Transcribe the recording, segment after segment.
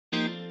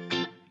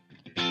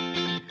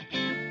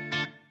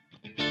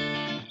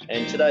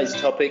and today's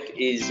topic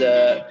is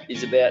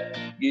about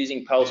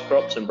using pulse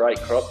crops and break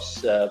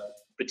crops,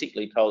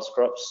 particularly pulse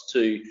crops,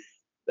 to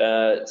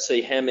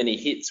see how many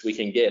hits we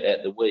can get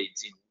at the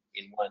weeds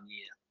in 1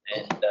 year,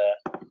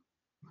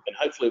 and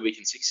hopefully we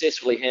can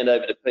successfully hand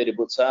over to Peter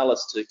Boutsalis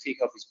to kick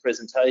off his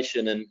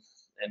presentation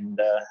and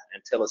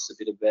tell us a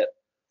bit about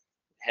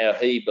how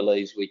he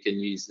believes we can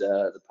use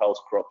the pulse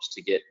crops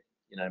to get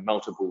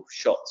multiple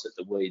shots at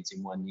the weeds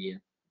in 1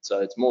 year.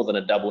 So it's more than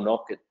a double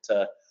knock.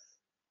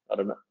 I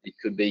don't know, it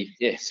could be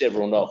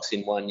several knocks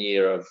in 1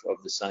 year of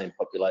the same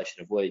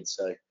population of weeds.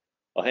 So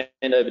I'll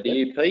hand over to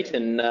you, Pete,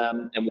 and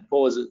we'll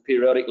pause it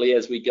periodically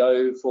as we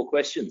go for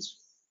questions.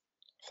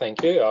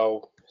 Thank you.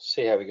 I'll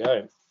see how we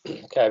go.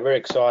 Okay, very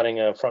exciting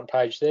front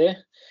page there,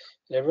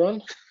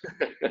 everyone.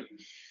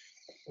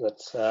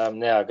 That's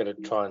now I've got to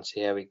try and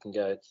see how we can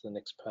go to the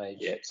next page.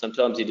 Yeah,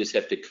 sometimes you just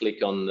have to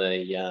click on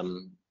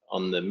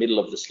the middle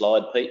of the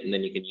slide, Pete, and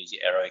then you can use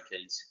your arrow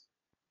keys.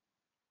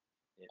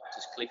 Yeah,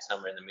 just click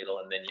somewhere in the middle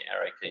and then your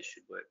arrow keys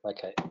should work.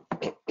 Okay.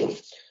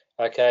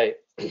 Okay.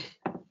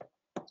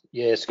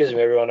 Yeah, excuse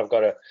me, everyone. I've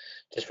got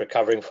just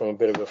recovering from a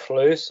bit of a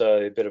flu, so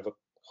a bit of a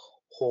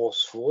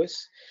hoarse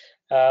voice.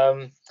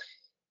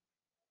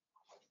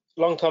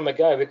 Long time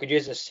ago, we could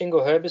use a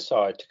single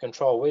herbicide to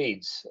control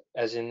weeds,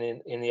 as in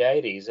the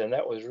 80s, and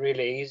that was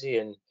really easy,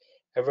 and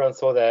everyone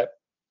thought that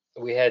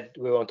we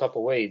were on top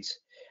of weeds.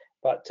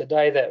 But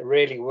today that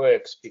really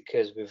works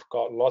because we've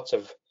got lots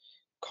of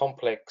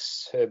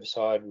complex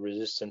herbicide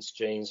resistance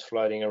genes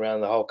floating around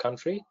the whole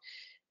country,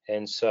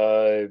 and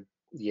so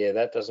yeah,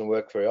 that doesn't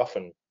work very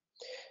often.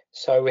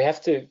 So we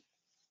have to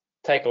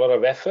take a lot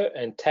of effort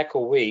and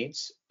tackle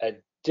weeds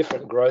at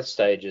different growth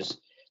stages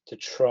to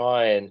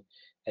try and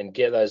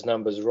get those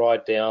numbers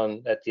right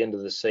down at the end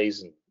of the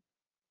season.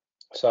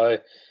 So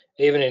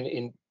even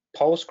in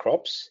pulse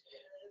crops,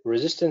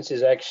 resistance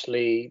is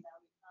actually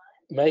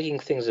making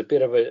things a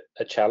bit of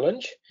a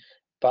challenge,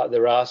 but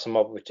there are some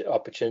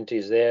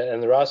opportunities there,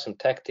 and there are some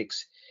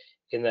tactics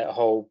in that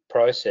whole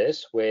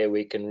process where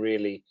we can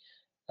really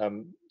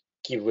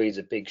give weeds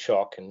a big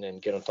shock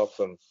and get on top of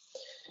them.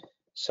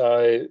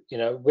 So,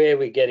 where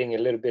we're getting a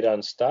little bit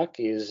unstuck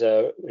is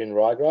in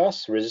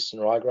ryegrass.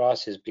 Resistant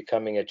ryegrass is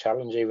becoming a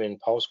challenge even in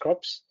pulse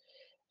crops,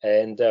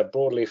 and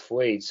broadleaf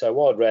weeds. So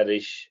wild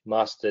radish,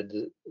 mustard,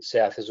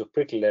 south thistle,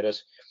 prickly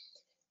lettuce,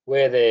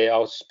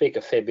 I'll speak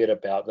a fair bit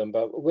about them,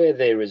 but where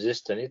they're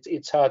resistant,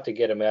 it's hard to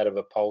get them out of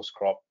a pulse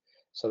crop.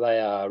 So they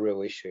are a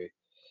real issue.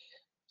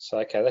 So,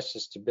 okay, that's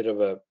just a bit of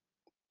a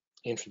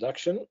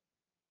introduction.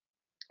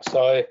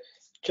 So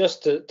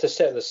just to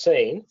set the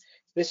scene,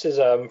 this is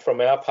from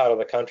our part of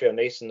the country on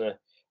eastern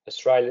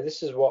Australia.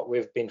 This is what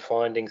we've been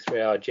finding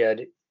through our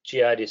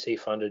GRDC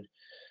funded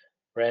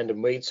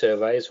random weed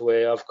surveys,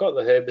 where I've got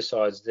the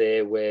herbicides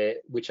there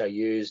which are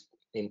used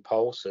in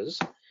pulses.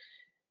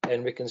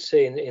 And we can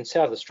see in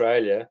South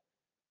Australia,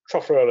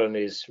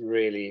 trofferolin is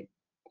really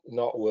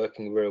not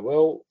working very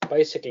well.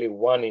 Basically,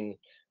 one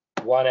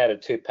out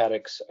of two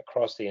paddocks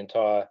across the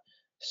entire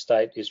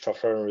state is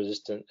trofferolin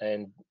resistant,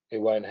 and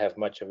it won't have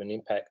much of an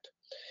impact.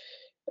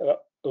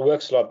 It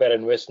works a lot better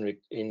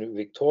in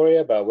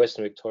Victoria, but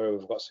Western Victoria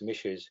we've got some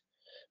issues.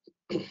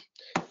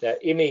 Now,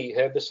 IMI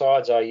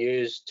herbicides are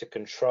used to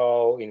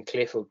control in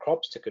clearfield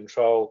crops to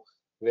control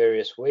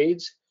various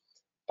weeds,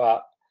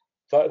 but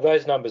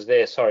those numbers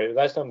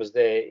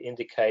there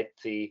indicate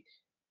the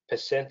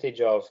percentage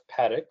of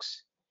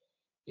paddocks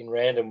in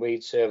random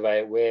weed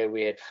survey where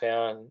we had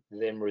found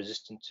them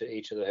resistant to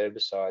each of the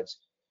herbicides.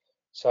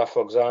 So,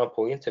 for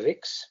example,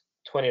 Intervix,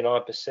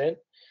 29%.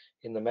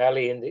 In the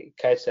Mallee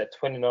indicates that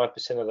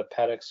 29% of the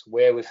paddocks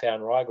where we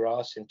found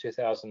ryegrass in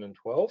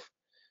 2012,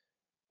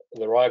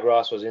 the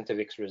ryegrass was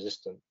Intervix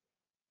resistant.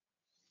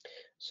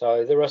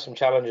 So there are some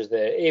challenges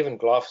there. Even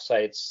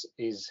glyphosate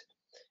is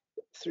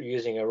through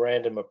using a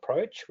random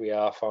approach, we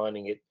are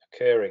finding it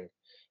occurring.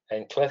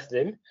 And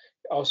clethodim,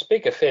 I'll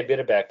speak a fair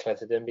bit about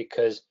clethodim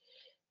because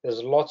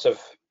there's lots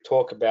of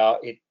talk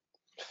about it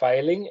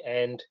failing,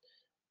 and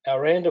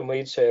our random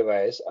weed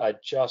surveys are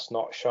just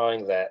not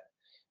showing that.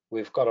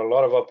 We've got a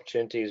lot of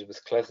opportunities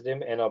with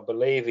clethodim, and I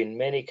believe in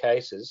many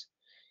cases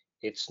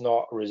it's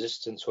not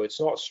resistance, or it's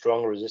not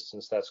strong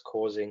resistance that's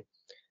causing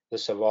the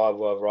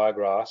survival of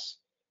ryegrass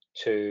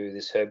to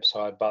this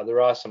herbicide, but there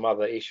are some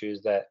other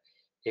issues that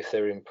if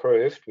they're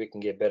improved, we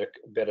can get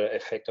better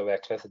effect of our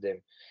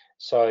clethodim.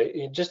 So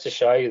just to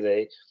show you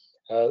there,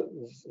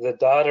 the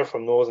data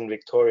from Northern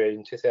Victoria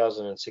in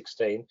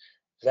 2016,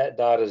 that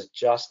data is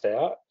just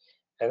out,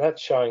 and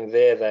that's showing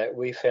there that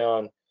we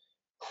found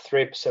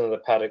 3% of the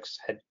paddocks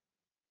had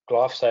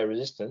glyphosate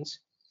resistance,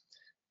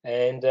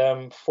 and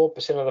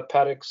 4% of the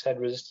paddocks had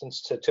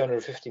resistance to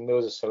 250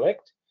 mils of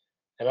select,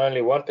 and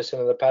only 1%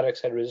 of the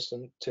paddocks had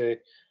resistance to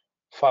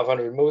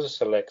 500 mils of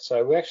select.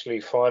 So we're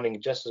actually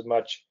finding just as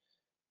much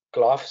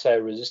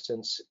glyphosate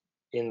resistance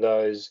in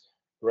those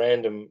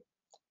random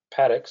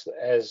paddocks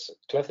as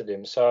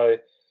clethodim. So,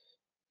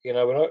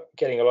 we're not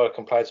getting a lot of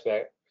complaints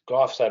about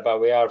glyphosate,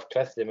 but we are of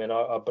clethodim, and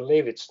I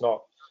believe it's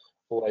not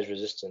always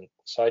resistant.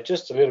 So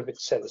just a little bit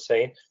to set the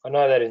scene. I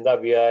know that in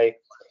WA,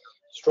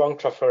 strong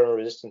trifluralin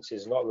resistance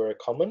is not very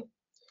common,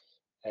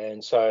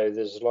 and so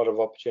there's a lot of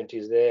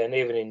opportunities there. And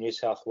even in New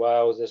South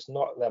Wales, there's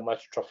not that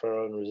much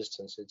trifluralin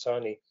resistance. It's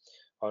only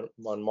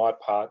on my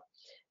part,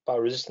 but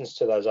resistance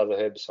to those other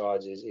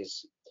herbicides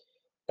is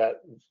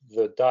that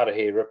the data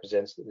here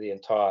represents the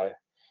entire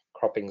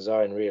cropping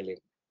zone really.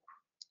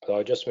 So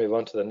I'll just move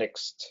on to the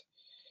next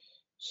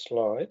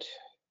slide.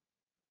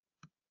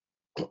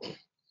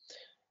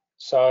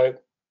 So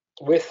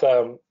with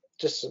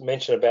just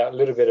mention about a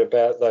little bit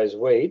about those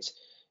weeds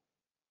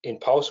in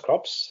pulse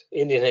crops,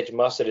 Indian hedge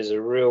mustard is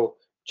a real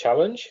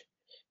challenge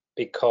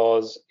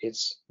because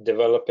it's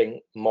developing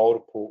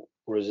multiple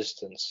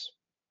resistance.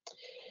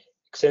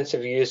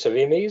 Extensive use of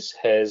IMIs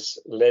has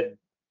led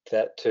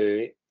that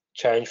to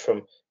change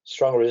from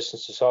strong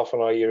resistance to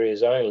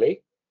sulfonylureas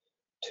only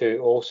to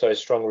also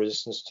strong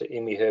resistance to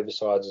IMI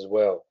herbicides as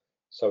well.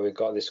 So we've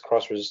got this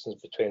cross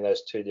resistance between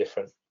those two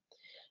different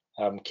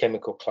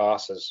chemical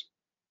classes.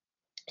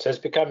 So it's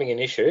becoming an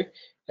issue.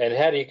 And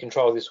how do you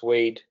control this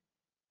weed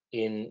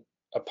in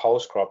a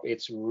pulse crop?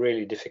 It's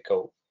really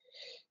difficult.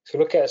 If you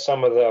look at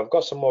some of I've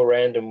got some more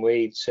random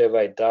weed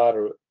survey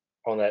data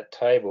on that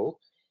table.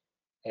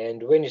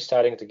 And when you're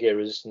starting to get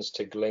resistance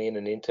to glean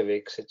and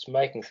intervix, it's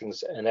making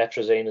things, and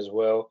atrazine as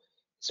well,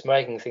 it's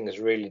making things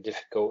really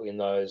difficult in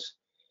those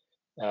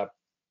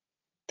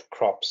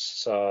crops.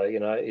 So, you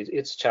know,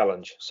 it's a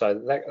challenge. So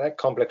that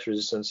complex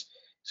resistance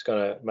is going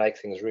to make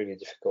things really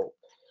difficult.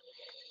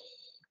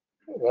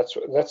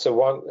 That's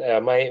one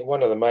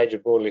of the major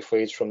broadleaf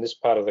weeds from this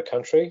part of the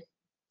country.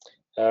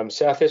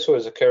 South thistle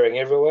is occurring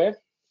everywhere.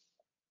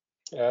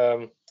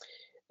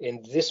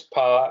 In this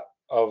part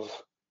of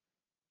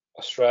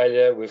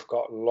Australia, we've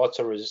got lots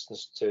of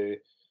resistance to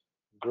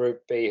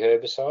group B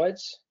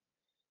herbicides,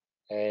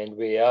 and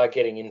we are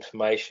getting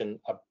information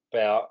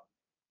about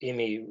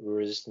IMI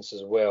resistance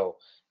as well.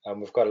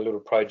 We've got a little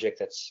project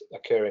that's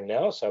occurring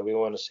now, so we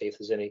want to see if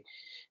there's any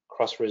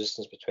cross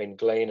resistance between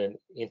glean and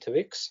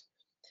intervix.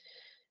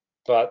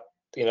 But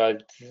you know,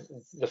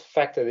 the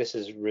fact that this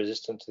is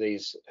resistant to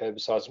these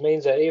herbicides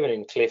means that even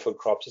in clearfield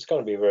crops, it's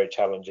going to be very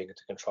challenging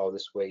to control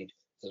this weed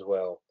as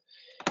well.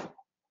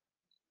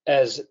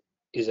 As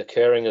is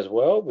occurring as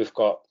well, we've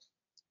got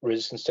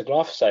resistance to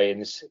glyphosate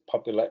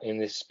in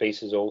this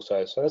species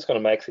also. So that's going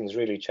to make things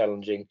really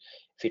challenging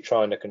if you're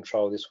trying to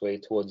control this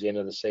weed towards the end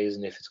of the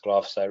season if it's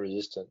glyphosate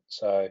resistant.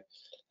 So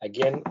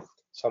again,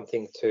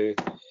 something to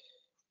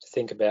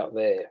think about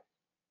there.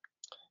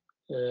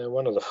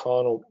 One of the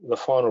final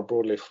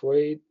broadleaf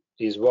weed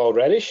is wild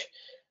radish.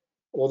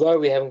 Although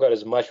we haven't got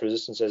as much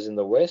resistance as in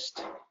the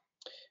west,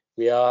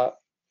 we are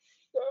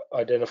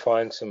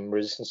identifying some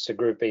resistance to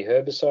group B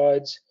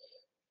herbicides,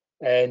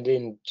 and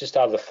in just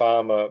other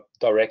farmer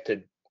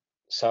directed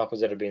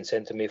samples that have been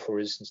sent to me for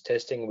resistance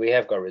testing, we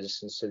have got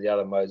resistance to the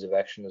other modes of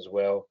action as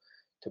well,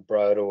 to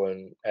brodal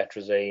and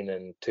atrazine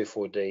and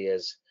 2,4-D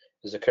as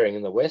is occurring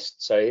in the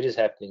west. So it is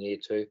happening here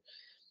too.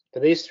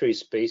 But these three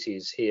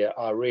species here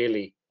are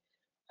really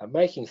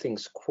making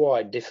things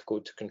quite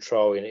difficult to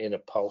control in a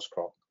pulse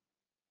crop.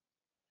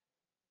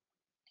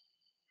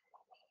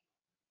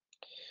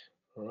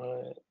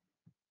 Right.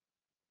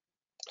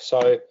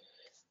 So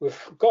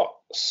we've got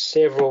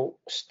several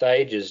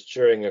stages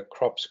during a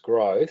crop's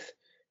growth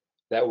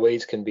that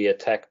weeds can be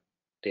attacked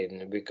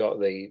in. We've got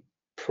the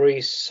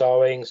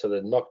pre-sowing, so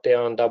the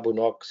knockdown, double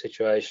knock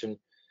situation,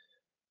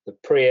 the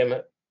pre-em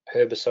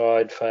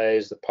herbicide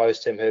phase, the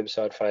post-em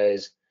herbicide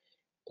phase,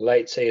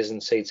 late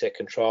season seed set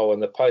control,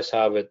 and the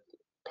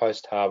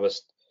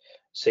post-harvest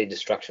seed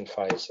destruction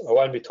phase. I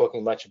won't be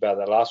talking much about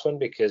that last one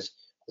because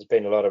there's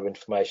been a lot of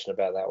information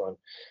about that one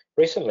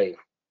recently.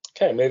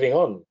 Okay, moving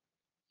on.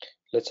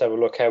 Let's have a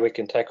look how we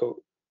can tackle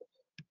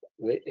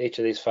each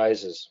of these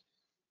phases.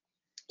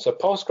 So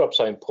pulse crops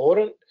are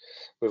important.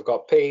 We've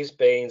got peas,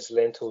 beans,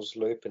 lentils,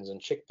 lupins, and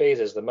chickpeas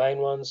as the main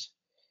ones.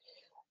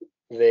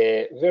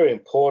 They're very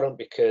important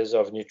because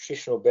of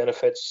nutritional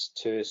benefits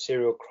to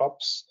cereal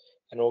crops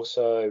and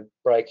also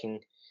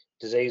breaking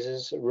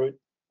diseases,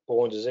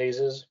 root-borne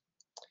diseases.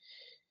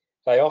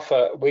 They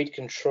offer weed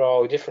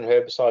control, different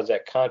herbicides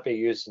that can't be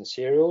used in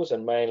cereals,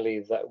 and mainly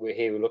that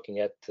we're looking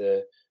at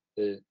the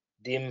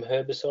dim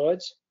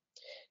herbicides.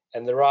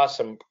 And there are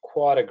some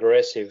quite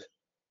aggressive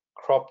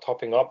crop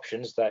topping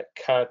options that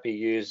can't be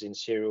used in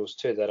cereals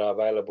too, that are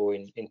available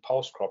in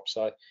pulse crops.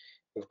 So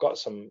we've got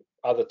some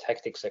other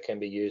tactics that can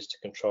be used to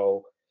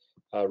control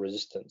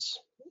resistance.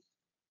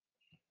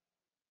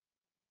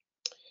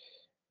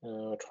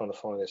 Trying to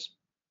find this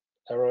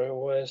arrow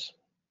always.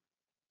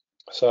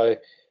 So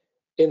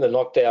in the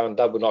knockdown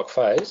double knock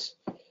phase,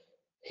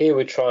 here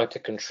we're trying to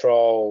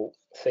control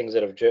things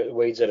that have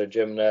weeds that are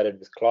germinated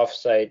with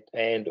glyphosate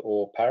and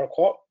or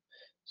paraquat.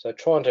 So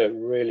trying to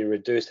really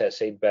reduce that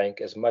seed bank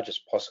as much as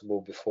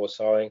possible before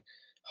sowing,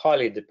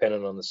 highly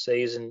dependent on the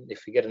season.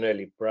 If we get an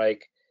early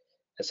break,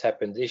 as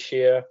happened this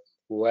year,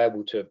 we're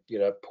able to,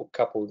 put a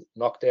couple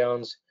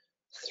knockdowns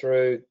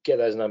through, get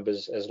those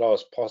numbers as low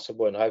as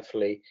possible, and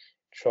hopefully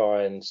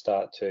try and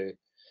start to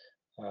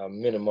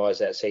minimize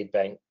that seed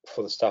bank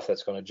for the stuff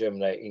that's going to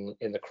germinate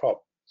in the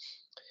crop.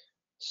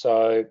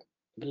 So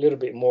little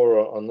bit more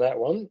on that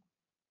one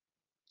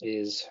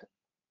is,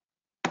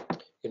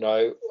 you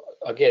know,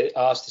 I get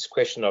asked this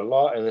question a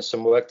lot, and there's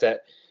some work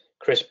that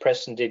Chris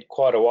Preston did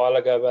quite a while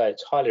ago, but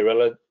it's highly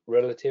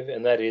relative,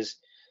 and that is,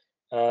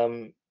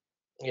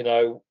 you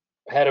know,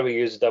 how do we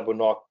use a double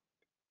knock?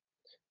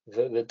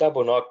 The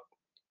double knock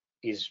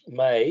is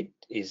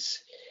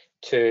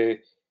to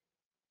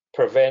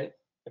prevent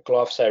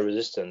glyphosate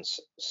resistance.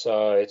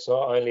 So it's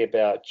not only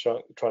about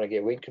trying to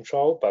get weed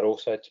control, but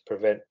also to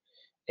prevent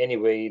any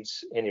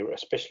weeds,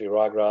 especially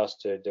ryegrass,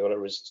 to develop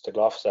resistance to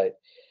glyphosate.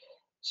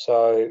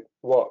 So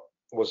what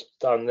was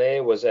done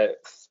there was that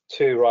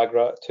two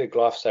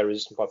glyphosate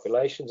resistant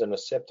populations, and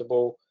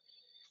acceptable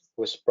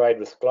was sprayed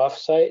with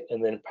glyphosate,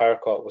 and then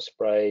paraquat was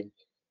sprayed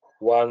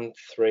 1,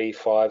 3,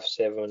 5,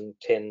 7,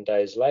 10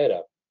 days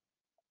later.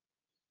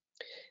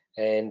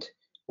 And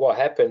what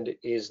happened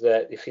is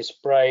that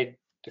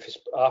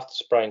after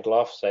spraying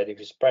glyphosate, if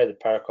you spray the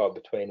paraquat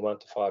between 1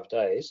 to 5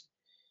 days,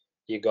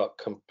 you got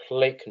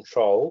complete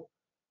control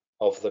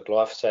of the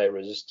glyphosate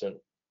resistant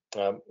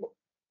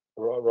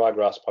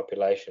ryegrass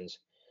populations.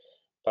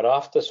 But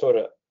after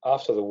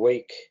the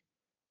week,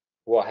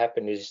 what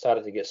happened is you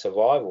started to get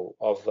survival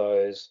of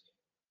those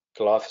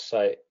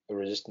glyphosate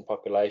resistant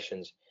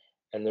populations.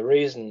 And the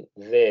reason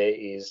there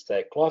is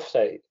that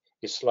glyphosate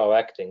is slow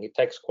acting. It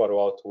takes quite a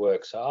while to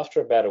work. So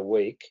after about a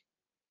week,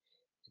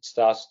 it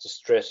starts to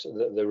stress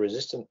the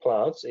resistant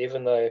plants.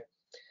 Even though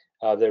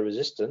they're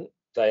resistant,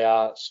 they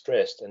are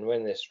stressed. And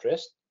when they're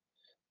stressed,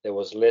 there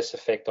was less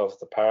effect of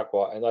the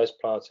paraquat, and those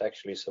plants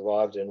actually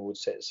survived and would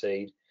set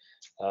seed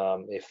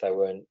if they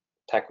weren't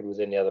tackled with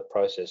any other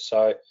process.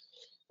 So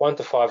 1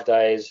 to 5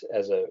 days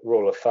as a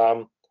rule of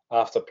thumb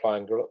after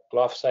applying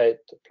glyphosate,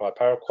 apply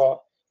paraquat.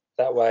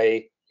 That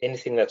way,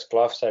 anything that's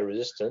glyphosate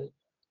resistant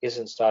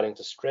isn't starting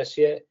to stress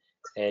yet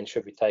and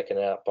should be taken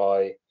out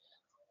by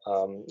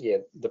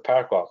the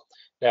paraquat.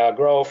 Now, a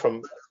grower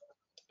from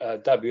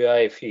WA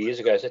a few years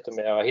ago said to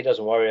me, he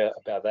doesn't worry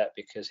about that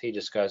because he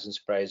just goes and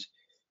sprays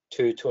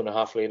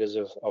 2.5 litres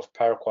of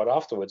paraquat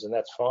afterwards, and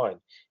that's fine.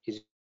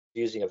 He's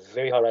using a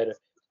very high rate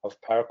of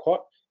paraquat.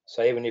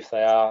 So even if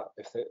the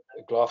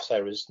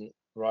glyphosate resistant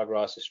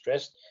ryegrass is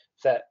stressed,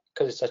 that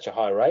because it's such a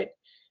high rate,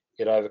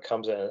 it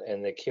overcomes it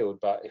and they're killed.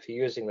 But if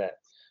you're using that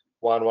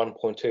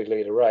 1.2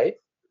 litre rate,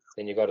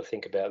 then you've got to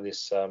think about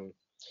this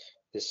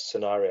this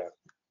scenario.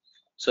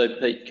 So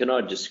Pete, can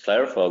I just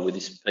clarify with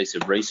this piece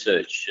of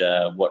research,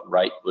 what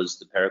rate was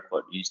the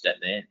paraquat used at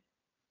there?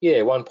 Yeah,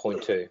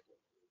 1.2.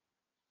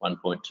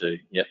 1.2,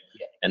 yep.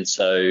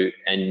 Yeah.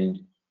 And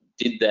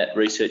did that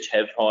research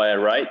have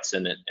higher rates?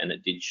 And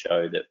it did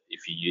show that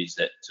if you use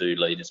that 2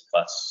 litres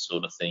plus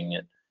sort of thing,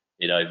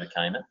 it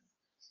overcame it?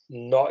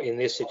 Not in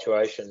this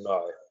situation,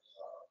 no.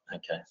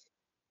 Okay.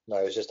 No,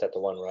 it was just at the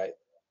 1 rate.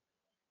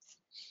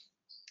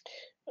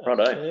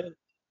 Righto.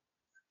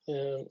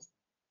 Okay.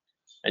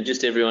 And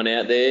just everyone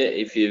out there,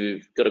 if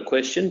you've got a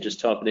question, just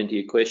type it into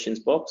your questions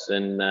box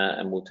and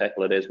we'll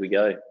tackle it as we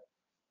go.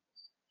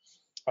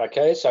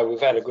 Okay, so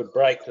we've had a good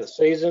break for the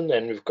season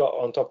and we've got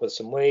on top of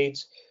some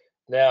weeds.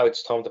 Now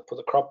it's time to put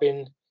the crop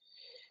in.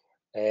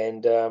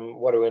 And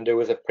what are we going to do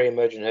with the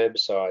pre-emergent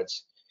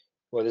herbicides?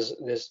 Well,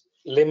 there's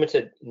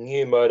limited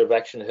new mode of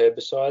action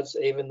herbicides,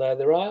 even though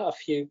there are a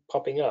few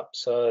popping up.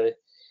 So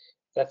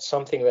that's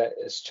something that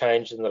has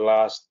changed in the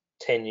last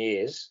 10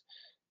 years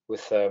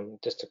with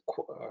just a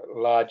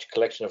large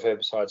collection of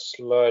herbicides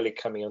slowly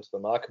coming onto the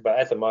market. But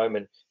at the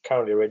moment,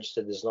 currently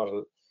registered, there's not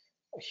a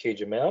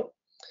huge amount.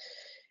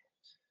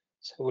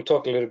 So we'll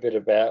talk a little bit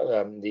about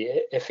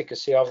the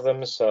efficacy of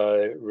them.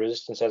 So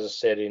resistance, as I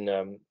said,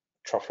 in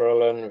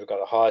Trophyrolan, we've got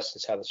the highest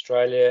in South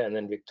Australia, and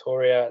then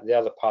Victoria. The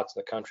other parts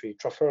of the country,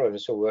 Trophyrolan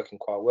is still working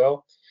quite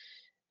well.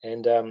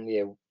 And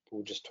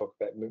we'll just talk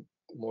about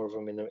more of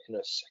them in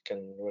a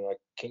second when I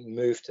can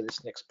move to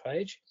this next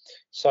page.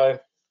 So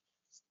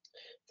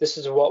this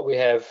is what we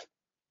have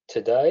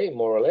today,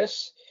 more or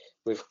less.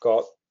 We've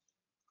got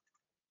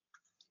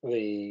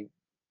the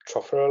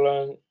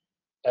Trophyrolan,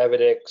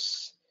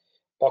 Avidex,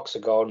 Boxer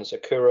Gold and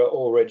Sakura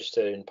all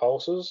registered in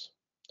pulses.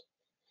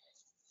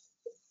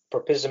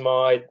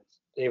 Propizamide,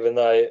 even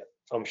though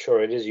I'm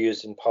sure it is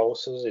used in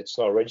pulses, it's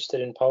not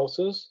registered in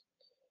pulses.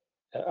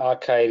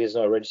 Arcade is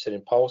not registered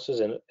in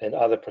pulses and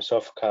other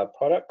prosulfocarb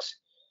products.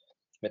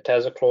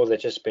 Metazoclor,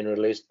 that's just been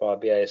released by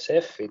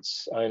BASF,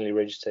 it's only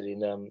registered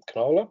in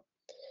canola.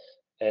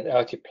 And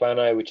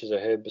Altiplano, which is a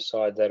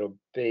herbicide that'll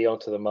be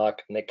onto the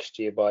market next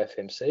year by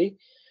FMC,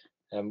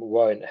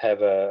 won't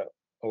have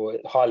or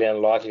highly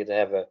unlikely to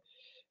have a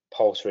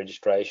pulse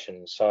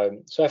registration.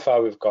 So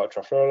far we've got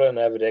Trophyrolan,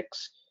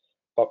 Avidex,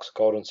 Boxer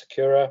Gold and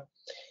Sakura.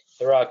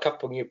 There are a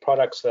couple of new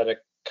products that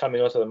are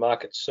coming onto the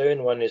market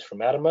soon. One is from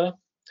AHRI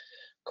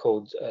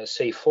called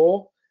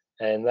C4,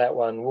 and that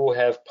one will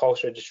have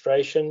pulse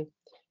registration.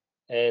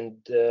 And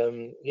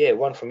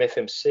one from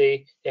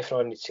FMC,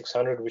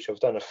 F9600, which I've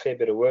done a fair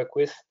bit of work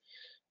with,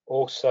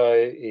 also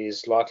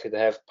is likely to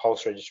have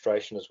pulse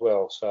registration as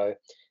well. So it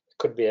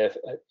could be a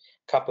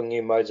couple of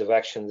new modes of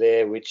action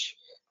there, which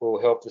will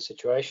help the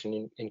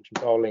situation in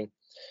controlling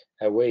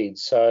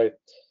weeds. So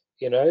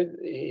you know,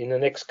 in the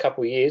next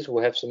couple of years,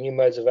 we'll have some new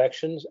modes of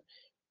actions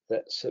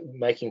that's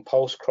making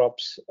pulse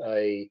crops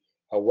a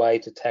way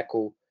to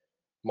tackle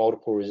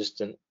multiple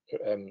resistant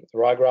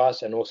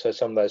ryegrass, and also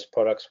some of those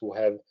products will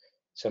have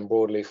some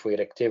broadleaf weed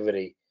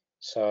activity.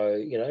 So,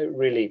 you know,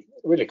 really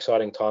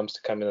exciting times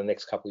to come in the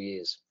next couple of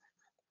years.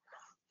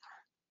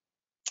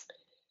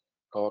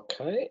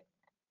 Okay,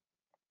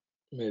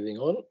 moving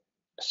on.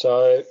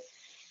 So,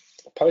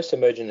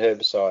 post-emergent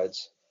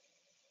herbicides.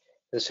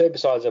 There's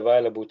herbicides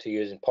available to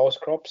use in pulse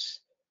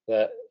crops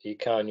that you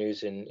can't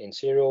use in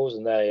cereals,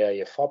 and they are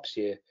your FOPs,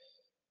 your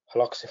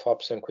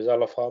haloxyfops and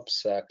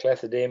quizalofops,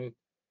 clethodim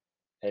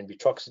and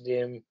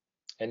butroxidim,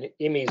 and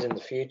IMIs in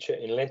the future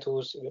in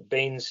lentils.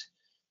 Beans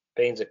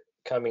are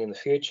coming in the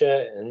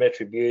future, and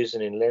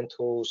metribuzin in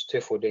lentils,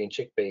 2,4-D in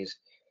chickpeas.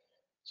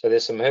 So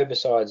there's some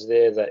herbicides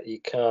there that you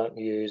can't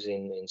use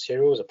in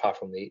cereals apart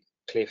from the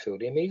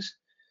clearfield IMIs,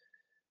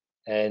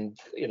 and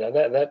you know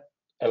that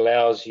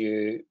allows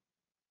you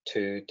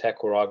to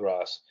tackle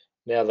ryegrass.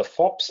 Now the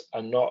FOPs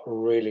are not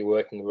really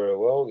working very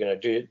well, you know,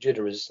 due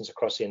to resistance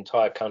across the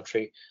entire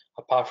country,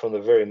 apart from the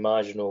very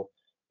marginal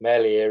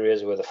mallee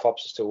areas where the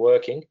FOPs are still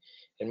working.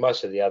 In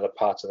most of the other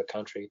parts of the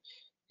country,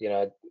 you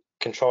know,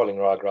 controlling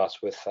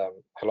ryegrass with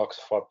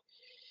haloxyfop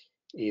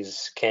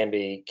can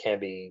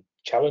be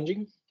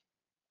challenging.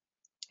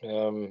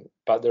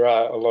 But there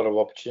are a lot of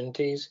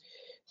opportunities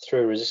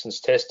through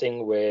resistance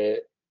testing where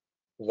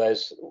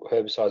those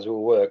herbicides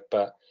will work.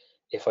 But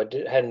if I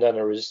hadn't done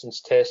a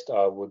resistance test,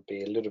 I would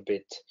be a little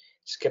bit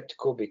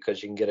skeptical,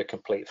 because you can get a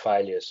complete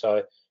failure.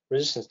 So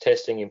resistance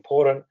testing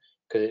important,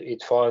 because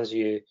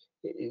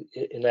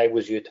it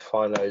enables you to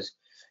find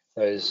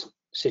those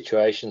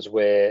situations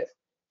where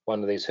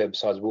one of these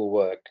herbicides will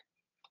work.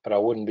 But I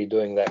wouldn't be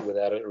doing that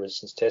without a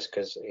resistance test,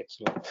 because it's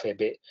not a fair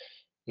bit.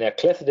 Now,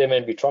 clethodim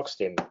and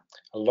butroxidim,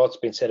 a lot's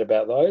been said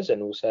about those,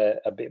 and we'll say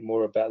a bit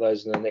more about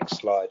those in the next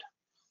slide.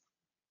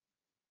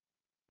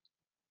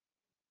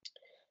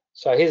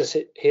 So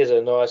here's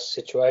a nice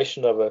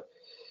situation of a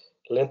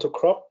lentil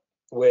crop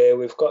where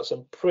we've got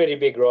some pretty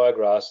big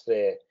ryegrass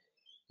there.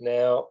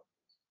 Now,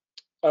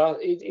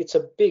 it's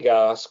a big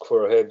ask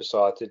for a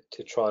herbicide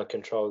to try and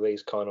control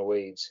these kind of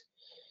weeds.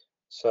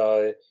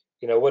 So,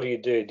 you know, what do?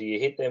 Do you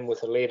hit them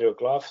with a litre of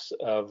gloves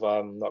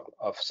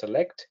of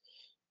Select?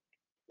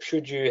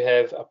 Should you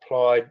have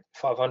applied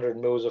 500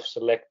 mils of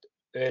Select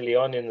early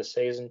on in the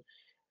season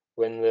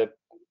when the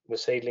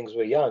seedlings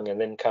were young,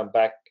 and then come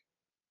back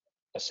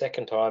a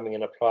second time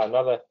and apply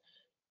another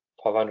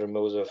 500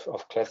 mils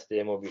of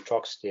clethodim or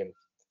butroxidim?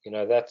 You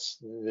know,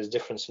 there's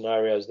different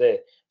scenarios there.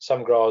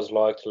 Some growers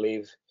like to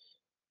leave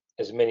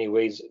as many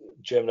weeds,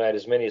 germinate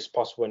as many as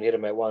possible and hit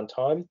them at one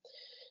time.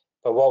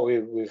 But what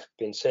we've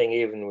been seeing,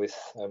 even with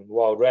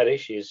wild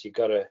radish, is you've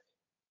got to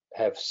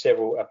have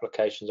several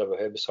applications of a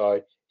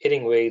herbicide.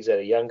 Hitting weeds at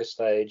a younger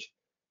stage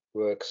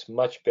works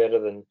much better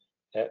than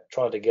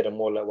trying to get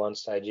them all at one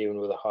stage, even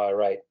with a higher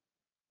rate.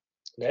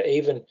 Now,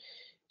 even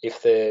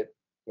if they're,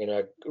 you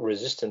know,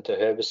 resistant to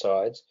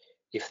herbicides,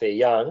 if they're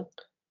young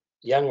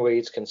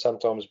weeds can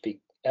sometimes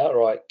be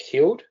outright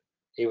killed,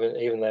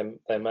 even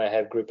they may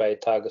have group A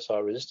target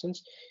site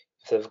resistance.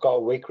 If they've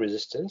got weak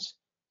resistance,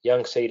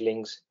 young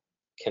seedlings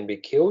can be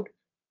killed,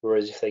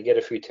 whereas if they get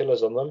a few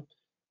tillers on them,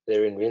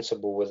 they're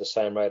invincible with the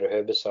same rate of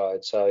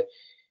herbicide. So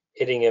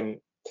hitting them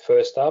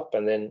first up,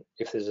 and then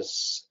if there's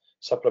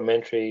a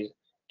supplementary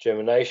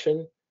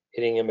germination,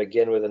 hitting them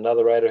again with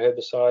another rate of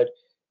herbicide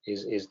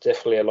is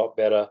definitely a lot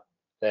better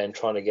than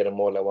trying to get them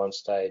all at one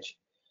stage,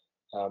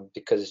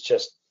 because it's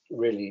just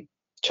really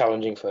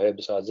challenging for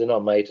herbicides. They're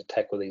not made to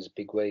tackle these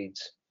big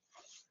weeds.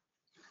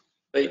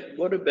 Pete,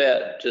 what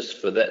about just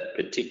for that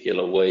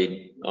particular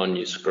weed on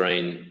your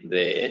screen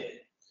there?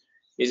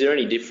 Is there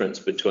any difference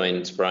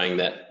between spraying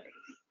that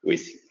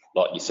with,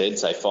 like you said,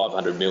 say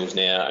 500 mils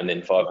now and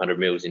then 500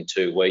 mils in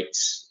 2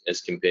 weeks as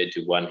compared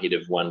to one hit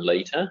of 1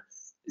 litre?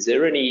 Is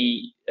there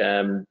any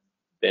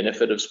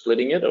benefit of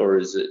splitting it, or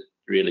is it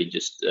really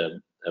just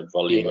a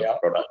volume of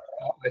product?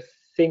 I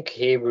think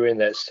here we're in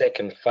that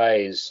second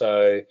phase.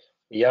 So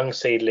young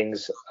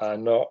seedlings are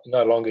no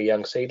longer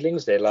young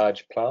seedlings, they're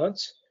large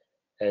plants.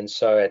 And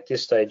so at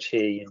this stage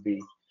here, you'd be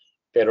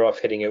better off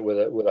hitting it with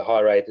a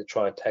high rate to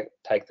try and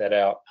take that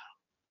out.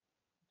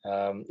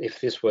 If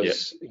this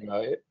was, you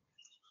know,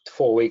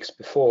 4 weeks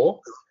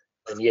before,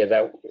 then yeah,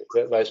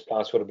 those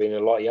plants would have been a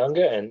lot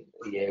younger, and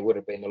yeah, it would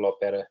have been a lot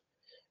better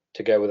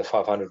to go with a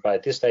 500. But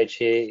at this stage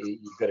here,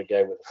 you've got to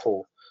go with the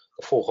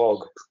full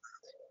hog.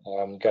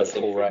 Go the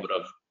full rate.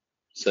 What I've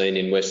seen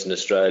in Western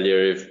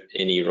Australia, if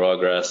any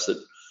ryegrass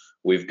that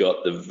we've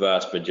got, the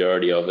vast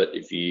majority of it,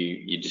 if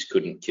you just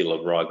couldn't kill a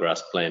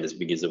ryegrass plant as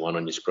big as the one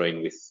on your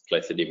screen with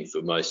clethodim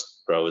for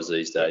most growers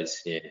these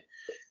days. Yeah,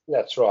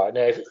 that's right.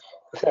 Now,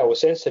 if that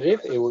was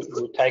sensitive, it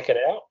would take it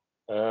out.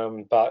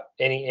 But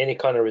any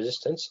kind of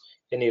resistance,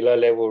 any low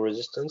level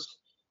resistance,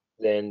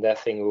 then that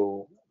thing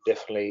will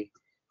definitely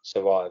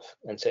survive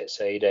and set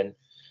seed and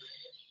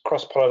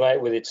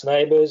cross-pollinate with its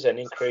neighbours and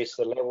increase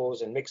the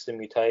levels and mix the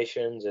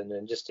mutations, and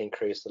then just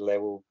increase the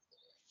level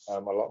a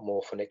lot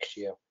more for next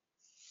year.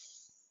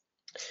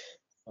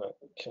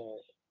 Okay.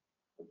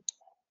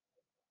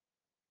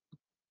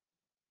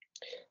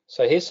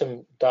 So here's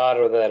some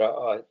data that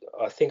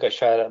I think I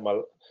showed at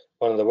one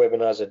of the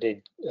webinars I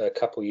did a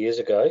couple of years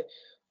ago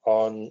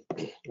on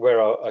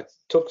where I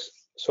took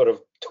sort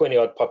of 20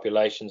 odd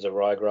populations of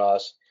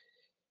ryegrass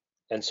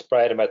and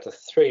sprayed them at the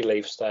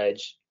 3-leaf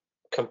stage,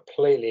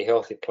 completely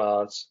healthy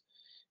plants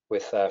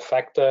with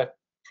factor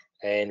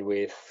and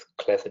with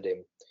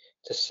clethodim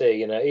to see,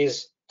 you know,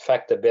 is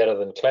factor better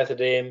than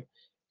clethodim?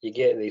 You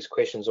get these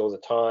questions all the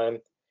time,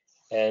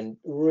 and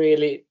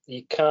really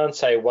you can't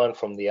say one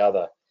from the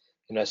other.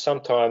 You know,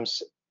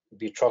 sometimes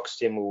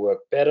butroxadim will work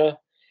better,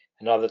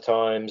 and other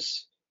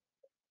times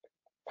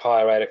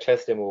higher rate of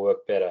clethodim will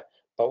work better.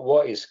 But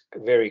what is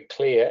very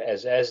clear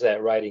as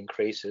that rate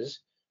increases,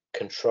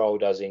 control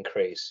does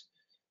increase.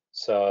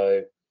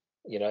 So,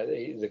 you know,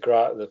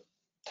 the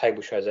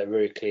table shows that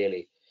very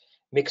clearly.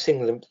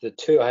 Mixing the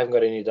two, I haven't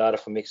got any data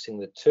for mixing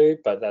the two,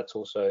 but that's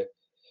also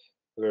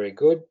very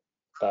good.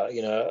 But,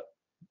 you know,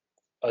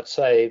 I'd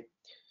say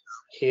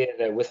here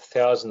that with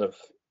 1,000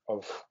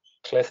 of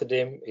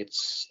clethodim,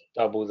 it's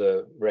double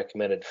the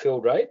recommended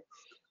field rate,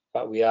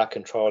 but we are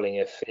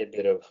controlling a fair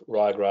bit of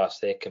ryegrass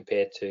there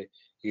compared to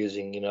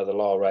using, you know, the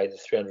lower rate, the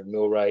 300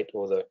 mil rate,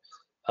 or the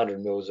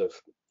 100 mils of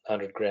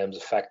 100 grams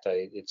of factor.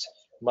 It's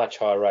much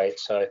higher rate,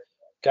 so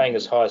going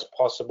as high as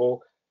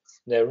possible.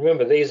 Now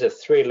remember, these are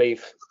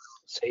 3-leaf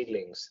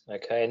seedlings,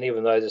 okay, and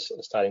even those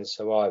are starting to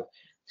survive.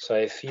 So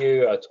if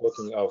you are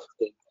talking of,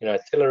 you know,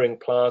 tillering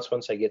plants,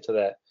 once they get to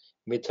that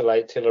mid to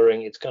late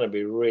tillering, it's going to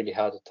be really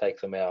hard to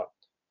take them out.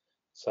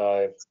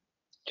 So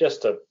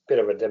just a bit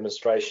of a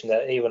demonstration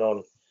that even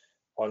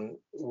on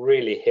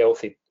really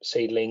healthy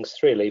seedlings,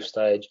 3-leaf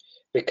stage,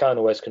 we can't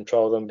always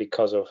control them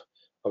because of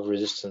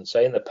resistance.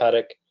 So in the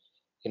paddock,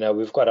 you know,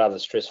 we've got other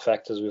stress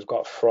factors. We've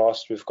got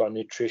frost, we've got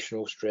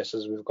nutritional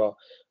stresses, we've got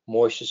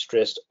moisture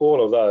stress.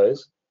 All of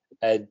those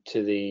add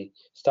to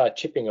start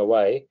chipping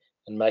away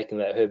and making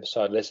that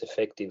herbicide less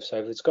effective. So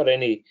if it's got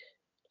any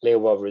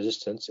level of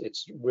resistance,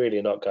 it's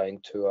really not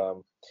going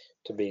to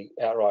be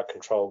outright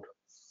controlled.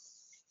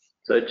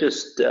 So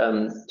just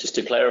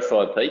to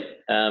clarify, Pete,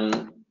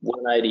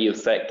 180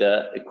 of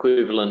factor,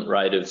 equivalent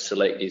rate of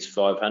select is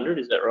 500.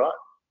 Is that right?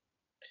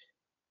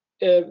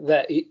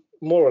 That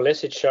more or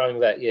less, it's showing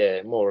that,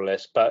 yeah, more or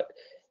less. But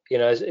you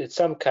know, in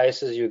some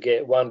cases you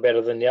get one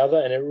better than the other,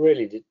 and it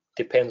really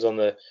depends on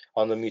the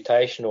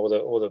mutation or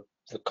the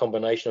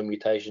combination of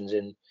mutations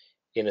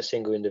in a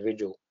single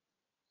individual.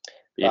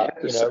 But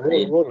you know,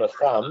 rule of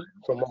thumb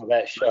from what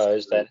that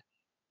shows that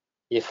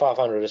your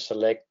 500 of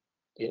select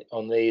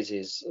on these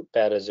is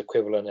about as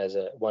equivalent as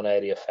a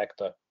 180 of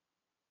factor.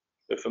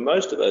 But for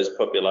most of those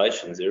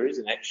populations, there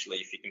isn't actually,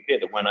 if you compare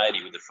the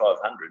 180 with the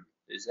 500,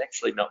 there's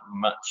actually not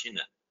much in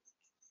it.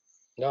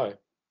 No.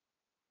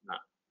 No.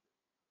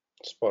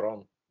 Spot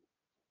on.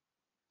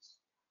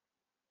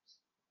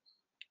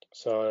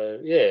 So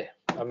yeah,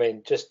 I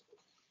mean,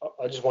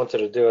 I just wanted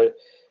to do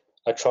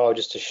a trial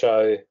just to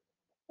show,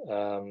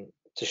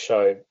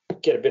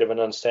 get a bit of an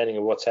understanding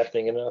of what's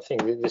happening, and I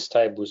think this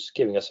table is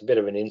giving us a bit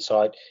of an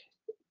insight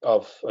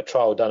of a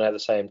trial done at the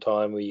same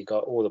time where you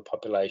got all the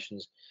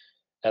populations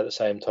at the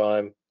same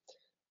time,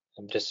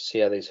 and just to see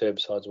how these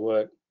herbicides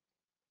work.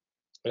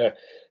 You know,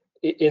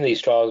 in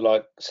these trials,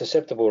 like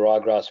susceptible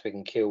ryegrass, we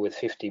can kill with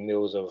 50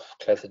 mils of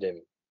clethodim,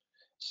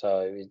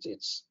 so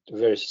it's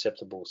very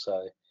susceptible.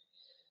 So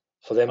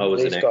for them,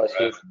 these guys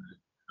here,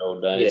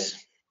 old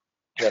days.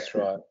 Yeah, that's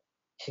right.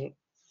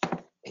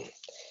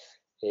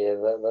 Yeah,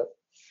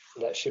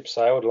 that ship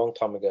sailed a long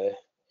time ago.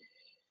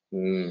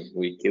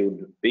 We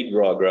killed big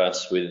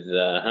ryegrass with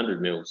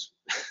 100 mils.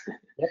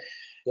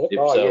 Yep.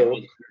 Oh,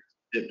 yeah.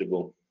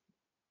 Acceptable.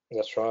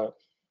 That's right.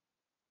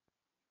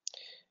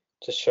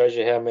 Just shows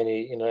you how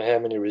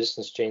many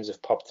resistance genes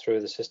have popped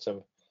through the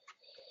system.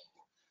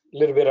 A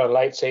little bit on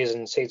late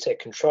season seed set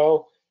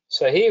control.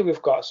 So here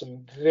we've got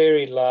some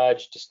very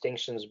large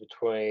distinctions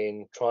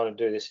between trying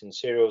to do this in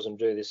cereals and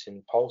do this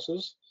in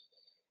pulses.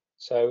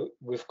 So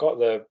we've got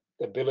the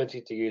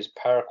ability to use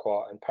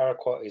paraquat, and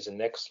paraquat is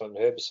an excellent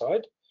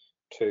herbicide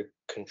to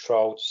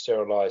control, to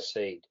sterilize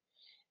seed,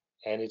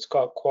 and it's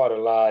got quite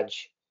a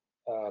large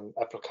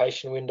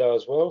application window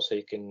as well, so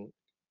you can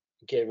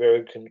get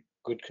very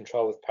good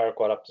control with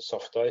paraquat up to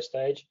soft dough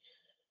stage,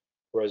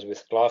 whereas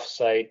with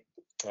glyphosate,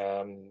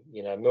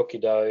 you know, milky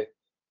dough,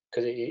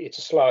 because it's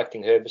a slow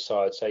acting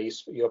herbicide, so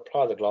you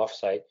apply the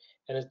glyphosate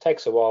and it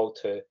takes a while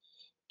to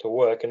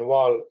work, and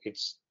while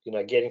it's, you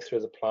know, getting through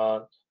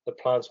the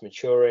plant's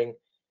maturing,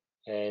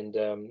 and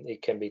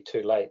it can be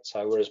too late.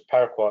 So whereas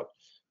paraquat,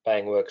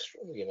 bang, works,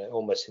 you know,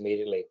 almost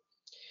immediately.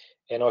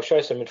 And I'll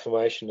show some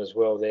information as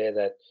well there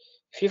that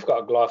if you've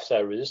got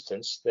glyphosate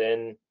resistance,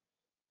 then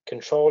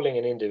controlling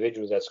an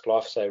individual that's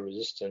glyphosate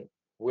resistant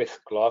with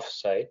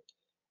glyphosate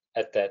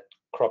at that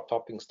crop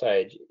topping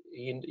stage,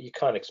 you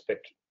can't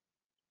expect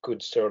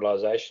good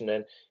sterilization,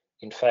 and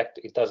in fact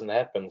it doesn't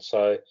happen.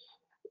 So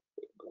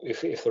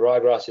if the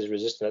ryegrass is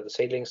resistant at the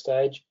seedling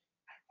stage,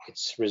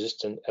 it's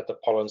resistant at the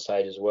pollen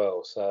stage as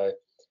well. So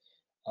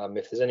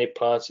if there's any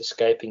plants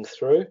escaping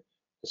through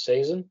the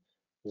season,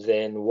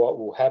 then what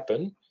will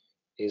happen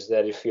is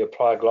that if you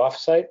apply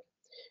glyphosate,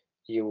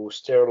 you will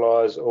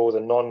sterilize all the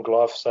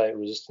non-glyphosate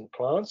resistant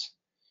plants,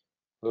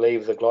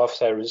 leave the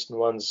glyphosate resistant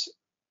ones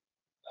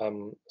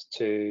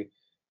to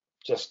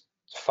just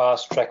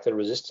fast track the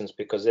resistance,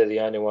 because they're the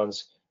only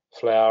ones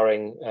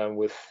flowering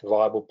with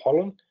viable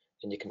pollen,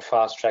 and you can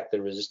fast track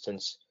the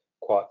resistance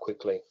quite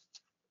quickly.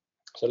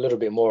 So a little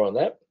bit more on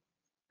that.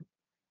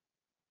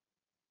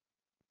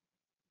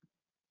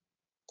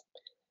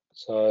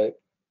 So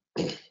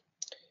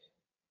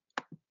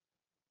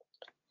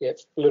yep,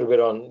 a little bit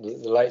on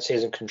the late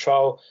season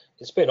control.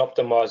 It's been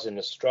optimized in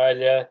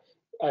Australia.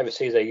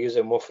 Overseas they use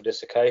it more for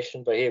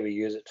desiccation, but here we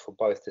use it for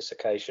both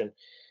desiccation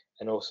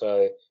and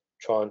also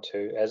trying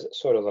to, as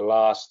sort of the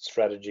last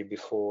strategy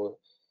before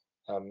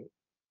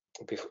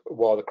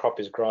while the crop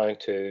is growing,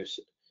 to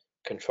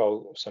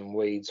control some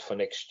weeds for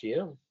next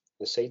year,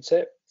 the seed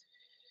set.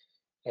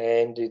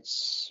 And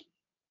it's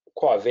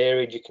quite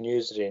varied. You can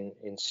use it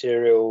in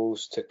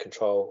cereals to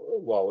control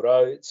wild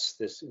oats.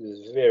 There's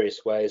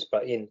various ways,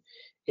 but in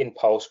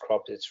pulse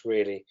crops, it's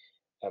really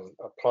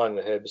applying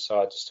the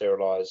herbicide to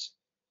sterilize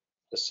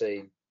the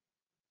seed.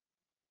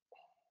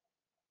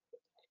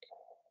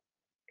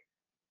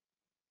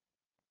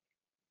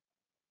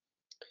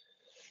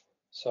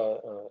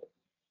 So,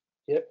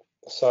 yep.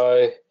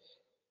 So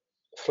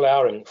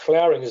flowering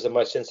is the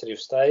most sensitive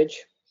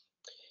stage.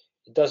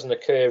 It doesn't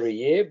occur every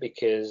year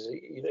because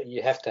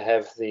you have to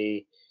have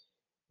the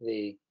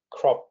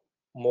crop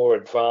more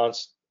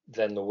advanced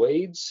than the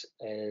weeds,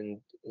 and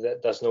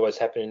that doesn't always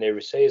happen in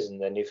every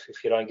season. And if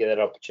you don't get that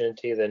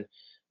opportunity,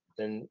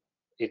 then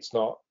it's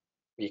not,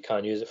 you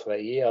can't use it for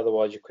that year.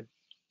 Otherwise, you could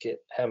get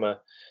hammer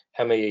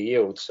your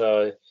yield.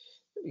 So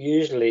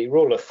usually,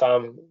 rule of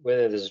thumb,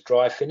 whether there's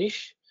dry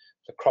finish,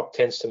 the crop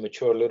tends to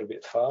mature a little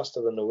bit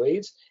faster than the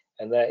weeds,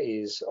 and that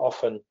is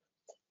often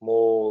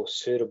more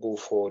suitable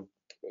for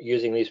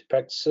using these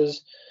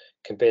practices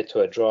compared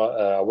to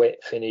a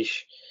wet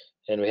finish.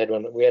 And we had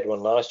one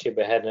last year,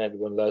 but hadn't had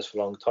one of those for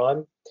a long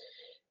time.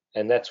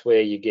 And that's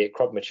where you get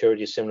crop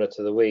maturity similar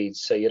to the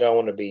weeds. So you don't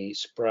want to be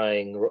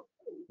spraying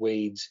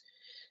weeds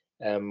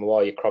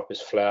while your crop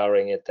is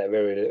flowering at that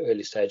very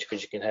early stage,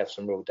 because you can have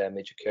some real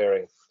damage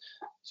occurring.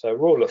 So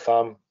rule of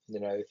thumb,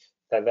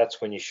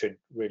 that's when you should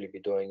really be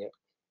doing it.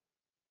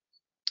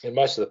 And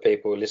most of the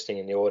people listening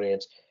in the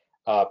audience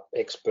are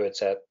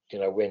experts at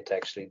when to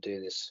actually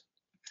do this.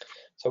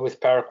 So with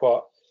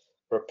paraquat,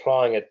 we're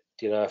applying it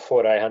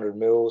 4 to 800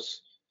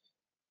 mils,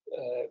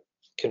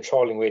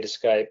 controlling weed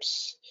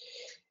escapes.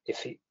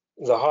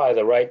 The higher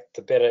the rate,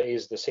 the better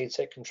is the seed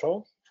set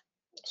control.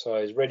 So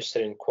it's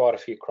registered in quite a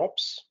few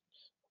crops,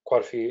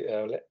 quite a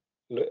few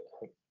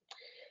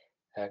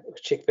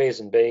chickpeas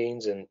and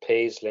beans and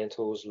peas,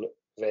 lentils,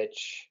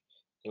 vetch,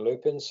 and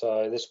lupins.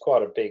 So there's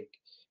quite a big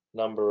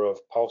number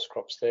of pulse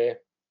crops there.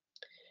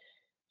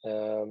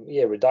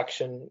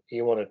 Reduction,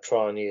 you want to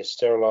try and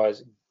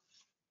sterilize,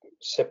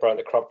 separate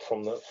the crop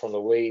from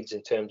the weeds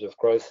in terms of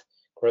growth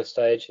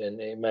stage,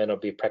 and it may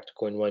not be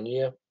practical in 1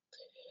 year.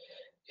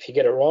 If you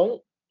get it wrong,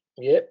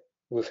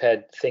 we've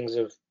had things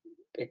of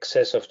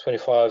excess of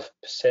 25%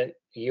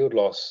 yield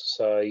loss.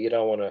 So you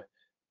don't want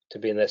to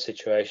be in that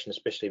situation,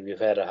 especially if you've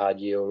had a hard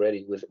year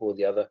already with all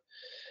the other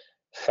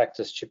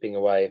factors chipping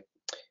away.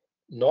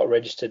 Not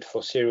registered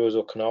for cereals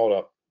or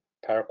canola,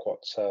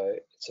 paraquat, so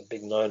it's a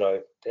big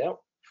no-no there.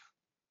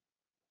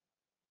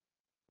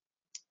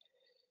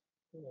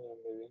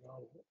 Moving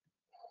on.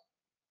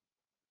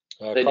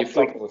 Crop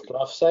topping with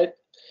glyphosate.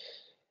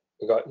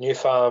 We've got New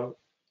Farm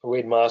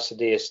Weedmaster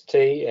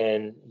DST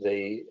and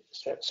the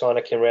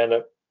Sinochem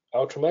Roundup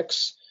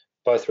Ultramax,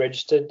 both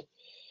registered.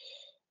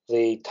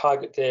 The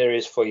target there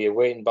is for your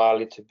wheat and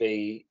barley to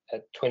be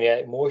at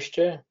 28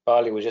 moisture.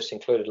 Barley was just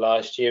included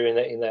last year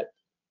in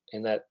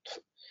that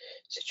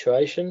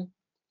situation,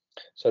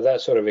 so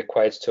that sort of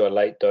equates to a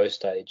late dough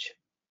stage.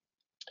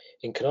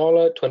 In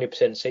canola,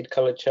 20% seed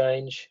color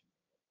change.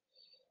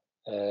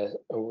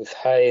 With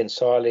hay and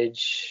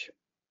silage,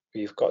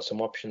 you've got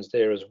some options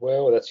there as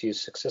well. That's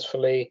used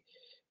successfully.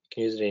 You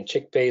can use it in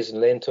chickpeas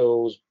and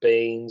lentils,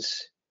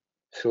 beans,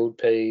 field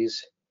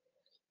peas.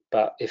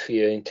 But if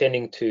you're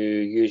intending to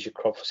use your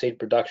crop for seed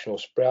production or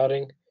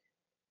sprouting,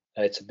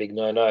 it's a big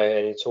no-no.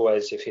 And it's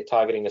always, if you're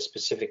targeting a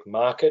specific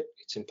market,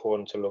 it's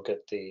important to look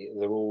at the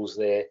rules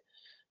there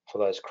for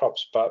those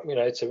crops. But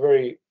it's a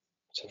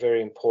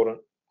very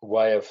important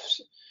way of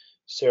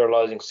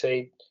sterilizing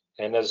seed.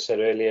 And as I said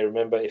earlier,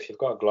 remember, if you've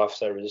got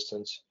glyphosate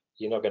resistance,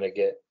 you're not going to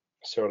get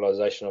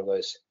sterilization of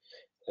those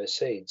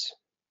seeds.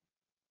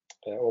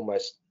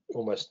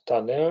 Almost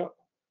done now.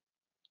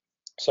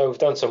 So we've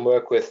done some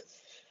work with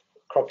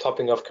crop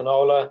topping of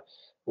canola,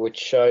 which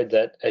showed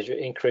that as you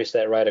increase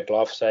that rate of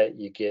glyphosate,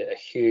 you get a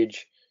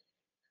huge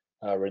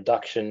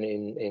reduction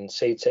in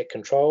seed set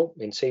control,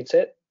 in seed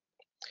set.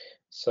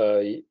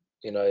 So,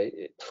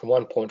 from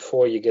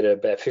 1.4, you get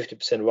about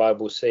 50%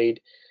 viable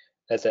seed.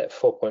 That's at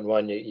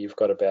 4.1, you've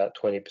got about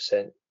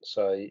 20%.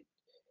 So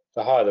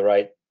the higher the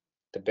rate,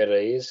 the better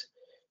it is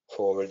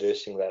for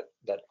reducing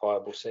that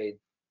viable seed.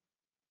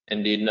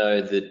 And do you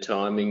know the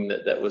timing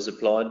that that was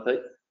applied,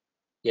 Pete?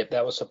 Yep,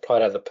 that was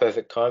applied at the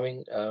perfect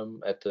timing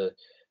at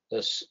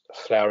this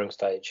flowering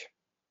stage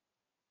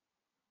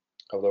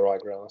of the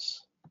ryegrass.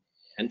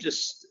 And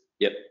just,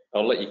 yep,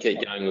 I'll let you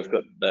keep going. We've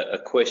got a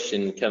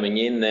question coming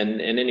in,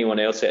 and anyone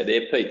else out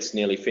there, Pete's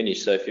nearly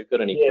finished, so if you've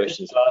got any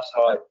questions. This is the last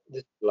slide. This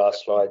is the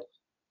last slide.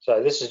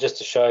 So this is just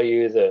to show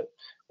you the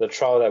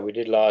trial that we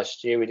did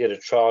last year. We did a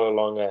trial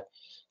along a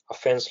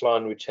fence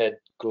line which had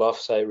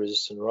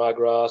glyphosate-resistant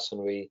ryegrass,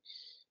 and we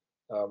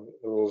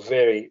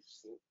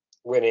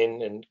went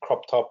in and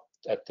crop topped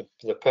at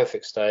the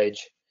perfect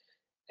stage,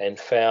 and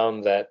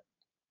found that,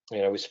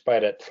 you know, we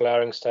sprayed at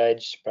flowering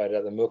stage, sprayed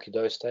at the milky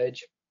dough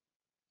stage,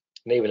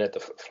 and even at the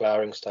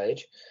flowering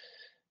stage,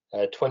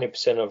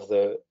 20% of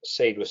the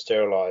seed was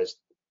sterilized.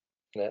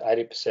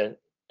 80%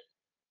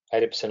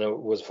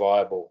 was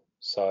viable.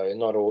 So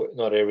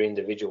not every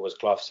individual was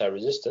glyphosate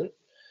resistant,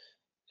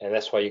 and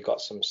that's why you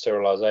got some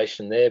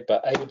sterilization there.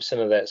 But 80%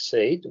 of that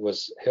seed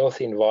was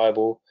healthy and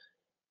viable,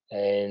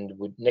 and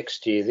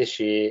this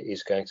year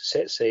is going to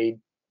set seed,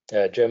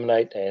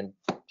 germinate, and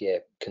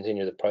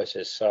continue the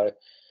process. So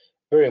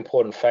very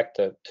important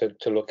factor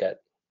to look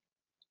at.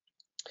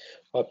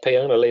 Well, Pete,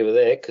 I'm going to leave it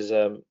there because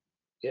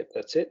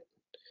that's it.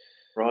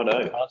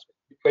 Righto.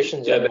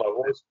 Questions, and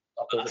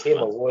I can hear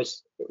my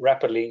voice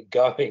rapidly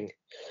going.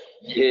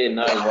 Yeah,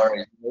 no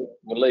worries.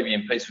 We'll leave you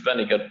in peace. We've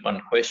only got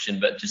one question,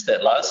 but just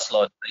that last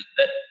slide, Pete,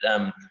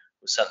 that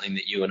was something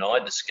that you and I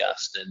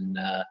discussed, and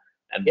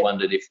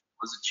wondered if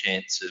there was a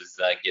chance of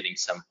getting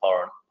some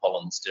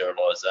pollen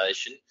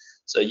sterilisation.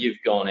 So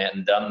you've gone out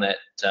and done that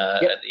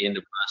at the end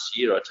of last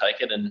year, I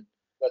take it, and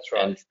that's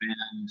right. And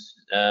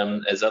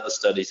found, as other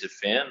studies have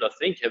found, I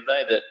think, have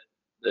they,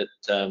 that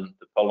the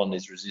pollen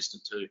is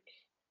resistant to?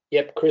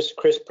 Yep,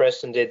 Chris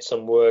Preston did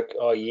some work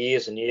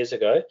years and years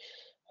ago.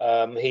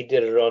 He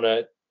did it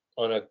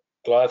on a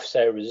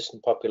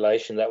glyphosate-resistant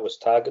population that was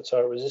target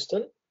site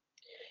resistant,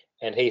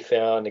 and he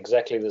found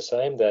exactly the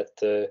same, that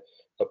the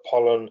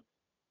pollen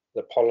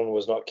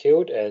was not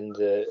killed, and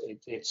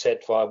it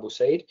set viable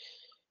seed.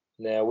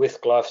 Now, with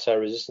glyphosate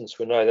resistance,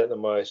 we know that the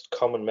most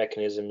common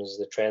mechanism is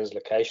the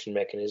translocation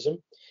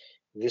mechanism.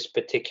 This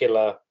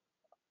particular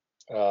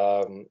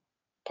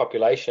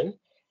population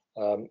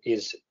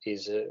is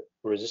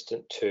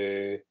resistant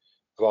to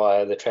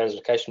via the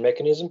translocation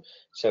mechanism.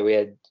 So we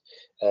had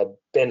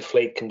Ben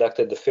Fleet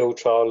conducted the field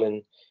trial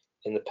in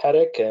the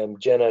paddock.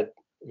 Jenna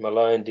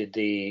Malone did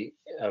the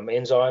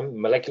enzyme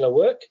molecular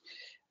work,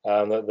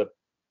 the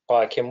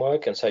biochem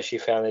work, and so she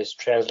found this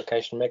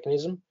translocation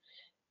mechanism.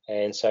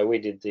 And so we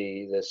did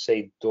the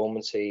seed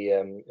dormancy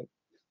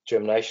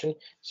germination.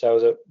 So it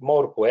was a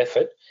multiple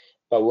effort,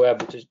 but we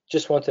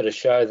just wanted to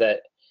show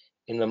that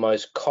in the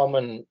most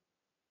common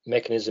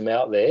mechanism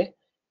out there,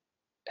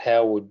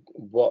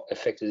 what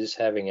effect is this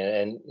having?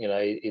 And you know,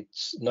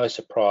 it's no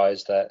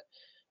surprise that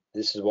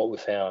this is what we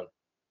found.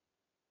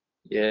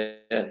 Yeah,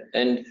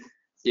 and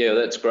yeah,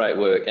 that's great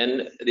work.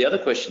 And the other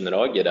question that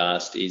I get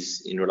asked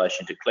is in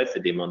relation to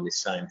clethodim on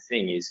this same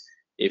thing, is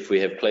if we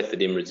have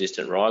clethodim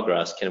resistant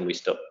ryegrass, can we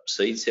stop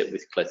seed set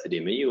with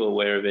clethodim? Are you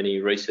aware of any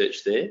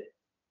research there?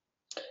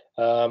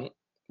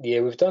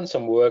 Yeah, we've done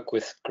some work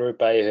with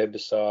group A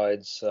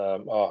herbicides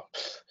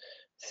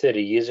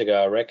 30 years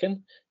ago, I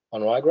reckon,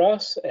 on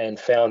ryegrass, and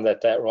found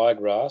that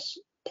ryegrass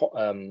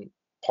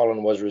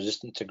pollen was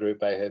resistant to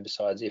group A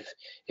herbicides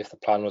if the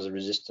plant was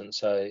resistant.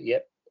 So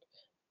yep,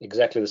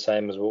 exactly the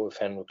same as what we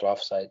found with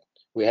glyphosate.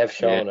 We have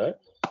shown it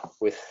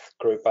with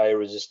group A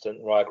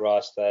resistant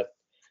ryegrass that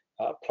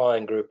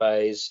applying group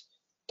A's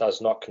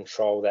does not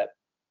kill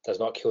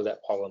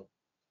that pollen.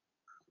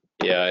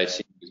 Yeah, I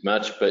see as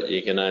much, but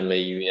you can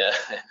only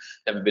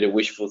have a bit of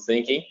wishful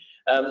thinking.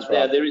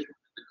 Now, there is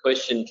a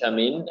question come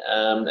in,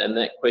 and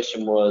that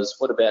question was,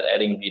 what about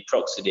adding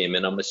butroxidim?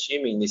 And I'm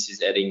assuming this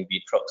is adding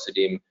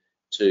butroxidim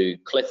to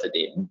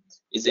clethodim.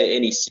 Is there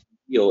any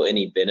synergy or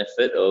any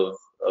benefit of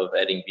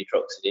adding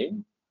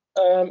butroxidim?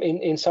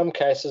 In some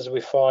cases,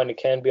 we find it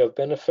can be of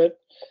benefit.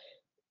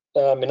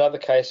 In other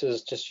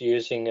cases, just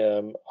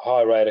using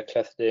high rate of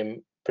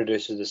clethodim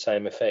produces the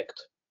same effect.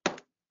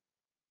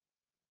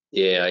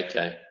 Yeah,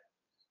 okay.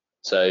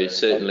 So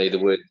certainly the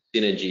word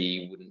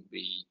synergy wouldn't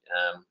be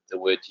the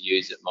word to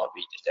use. It might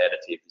be just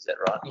additive. Is that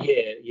right?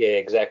 Yeah,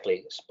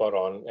 exactly. Spot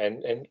on.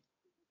 And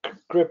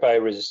group A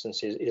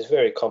resistance is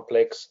very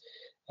complex.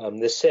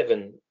 There's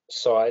 7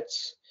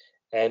 sites,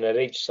 and at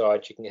each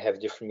site you can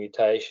have different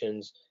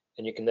mutations,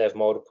 and you can have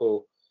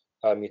multiple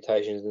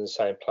mutations in the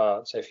same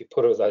plant. So if you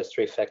put all those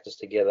 3 factors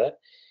together,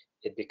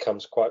 it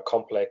becomes quite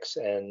complex,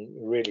 and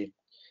really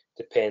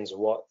depends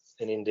what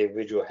an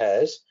individual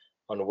has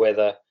on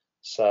whether,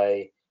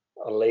 say,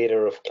 a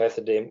litre of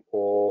clethodim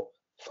or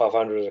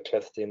 500 of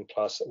clethodim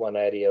plus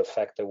 180 of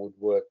factor would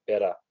work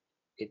better.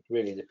 It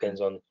really depends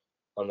on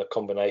the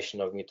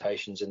combination of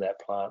mutations in that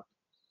plant.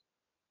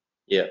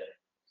 Yeah.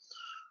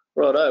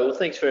 Righto. Well,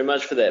 thanks very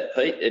much for that,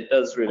 Pete. It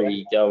does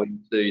really go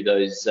into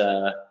those.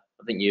 I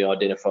think you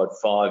identified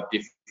 5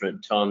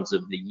 different times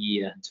of the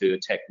year to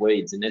attack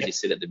weeds, and as you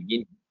said at the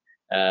beginning,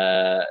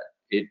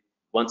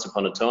 once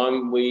upon a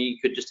time we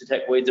could just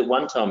attack weeds at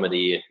one time of the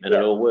year and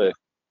it all worked.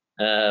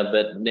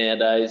 But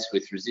nowadays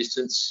with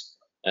resistance,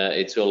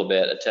 it's all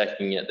about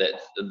attacking at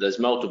there's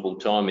multiple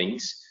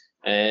timings,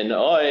 and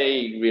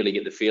I really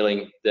get the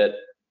feeling that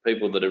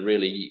people that are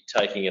really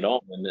taking it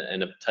on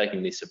and are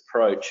taking this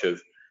approach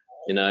of,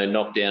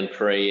 knockdown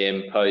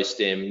pre-em,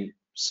 post-em,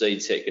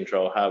 seed set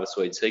control, harvest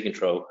weed seed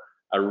control,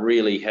 are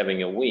really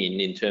having a win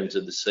in terms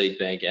of the seed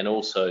bank and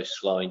also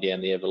slowing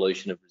down the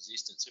evolution of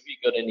resistance. Have you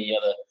got any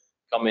other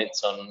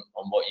comments on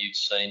what you've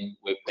seen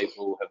where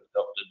people have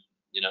adopted,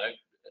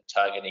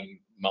 targeting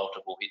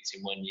multiple hits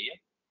in 1 year?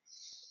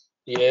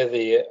 Yeah,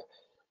 the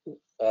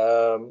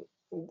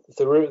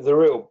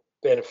real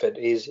benefit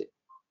is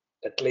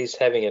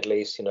having at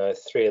least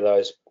three of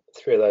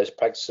those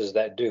practices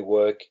that do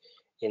work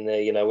in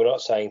there. We're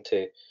not saying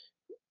to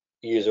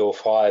use all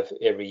 5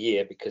 every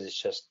year because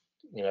it's just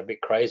a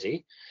bit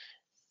crazy,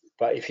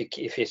 but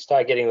if you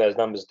start getting those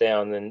numbers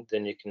down,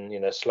 then you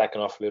can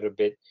slacken off a little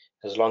bit,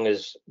 as long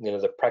as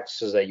the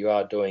practices that you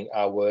are doing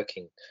are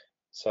working.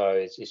 So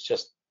it's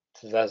just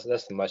that's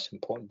the most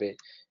important bit.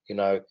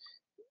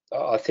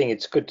 I think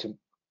it's good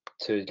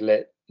to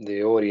let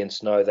the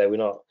audience know that we're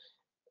not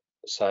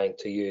saying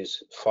to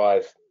use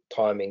 5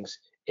 timings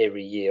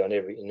every year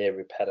in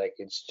every paddock.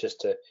 It's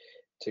just to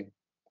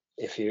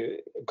if you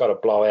got a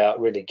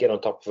blowout, really get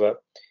on top of it,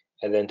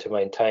 and then to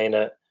maintain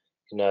it.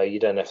 You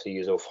don't have to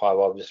use all 5,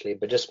 obviously,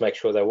 but just make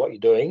sure that what you're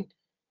doing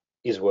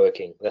is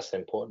working. That's the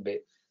important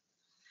bit.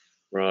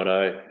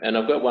 Righto. And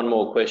I've got one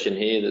more question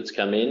here that's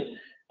come in.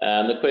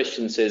 The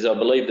question says, I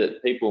believe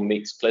that people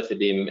mix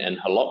clethodim and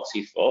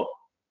haloxyphop.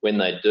 When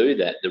they do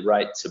that, the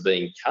rates are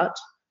being cut.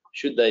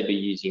 Should they be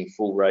using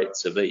full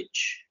rates of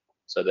each?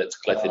 So that's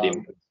clethodim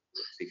and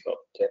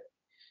haloxyphop.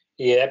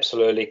 Yeah,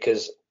 absolutely,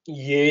 because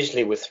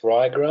usually with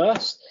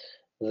ryegrass,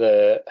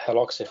 the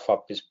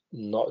haloxyphop is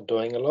not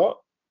doing a lot.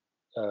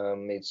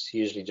 It's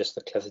usually just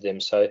the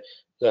clethodim. So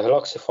the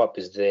haloxyphop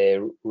is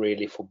there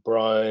really for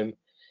brome,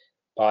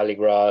 barley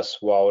grass,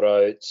 wild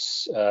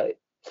oats,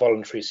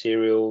 voluntary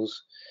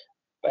cereals,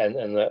 and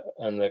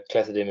the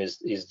clethodim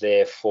is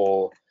there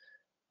for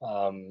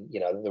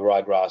the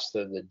ryegrass,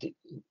 the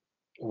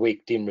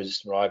weak dim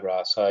resistant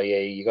ryegrass. So yeah,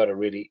 you got to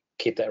really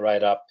keep that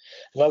rate up.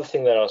 Another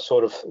thing that I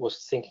sort of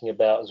was thinking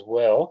about as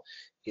well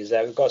is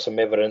that we've got some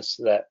evidence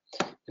that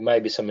there may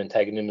be some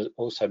antagonism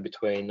also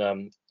between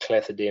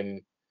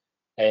clethodim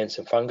and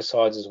some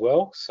fungicides as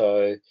well.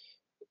 So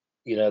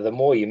the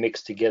more you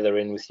mix together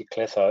in with your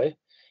cletho,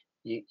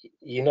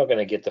 you're not going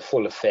to get the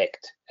full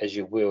effect as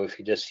you will if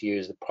you just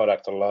use the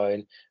product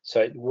alone.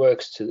 So it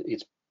works to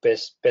its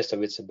best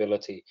of its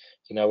ability.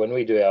 When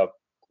we do our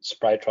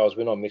spray trials,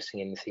 we're not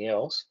mixing anything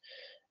else.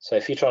 So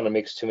if you're trying to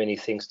mix too many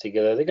things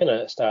together, they're going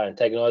to start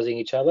antagonizing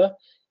each other.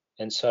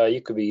 And so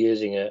you could be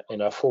using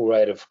a full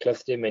rate of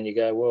clethodim, and you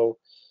go, well,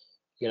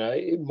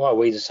 my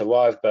weeds have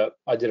survived, but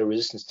I did a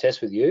resistance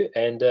test with you,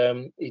 and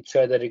it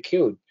showed that it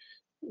killed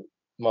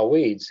my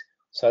weeds.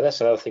 So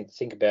that's another thing to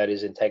think about,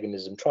 is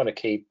antagonism, trying to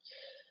keep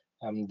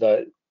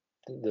the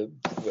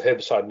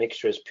herbicide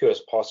mixture as pure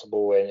as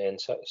possible, and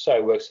so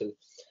it works to the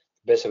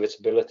best of its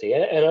ability.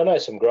 And I know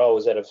some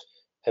growers that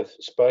have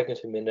spoken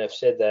to me and have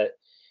said that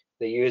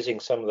they're using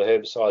some of the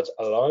herbicides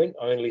alone,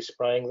 only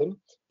spraying them,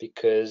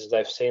 because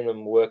they've seen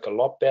them work a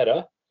lot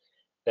better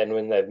than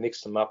when they've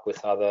mixed them up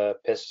with other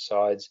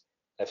pesticides.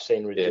 They've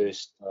seen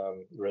reduced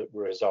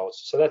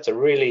results. So that's a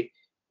really,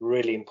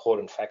 really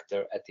important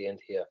factor at the end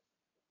here.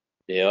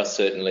 Yeah, I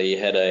certainly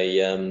had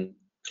a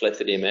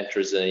clethodim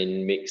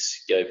atrazine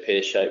mix go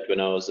pear-shaped when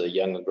I was a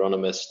young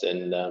agronomist,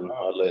 and I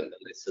learned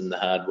the lesson the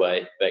hard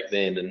way back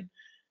then.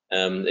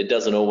 And it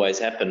doesn't always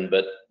happen,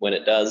 but when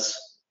it does,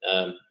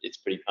 it's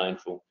pretty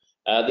painful.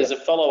 There's a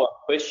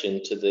follow-up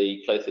question to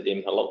the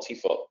clethodim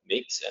haloxyphop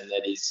mix, and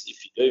that is,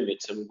 if you do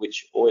mix them,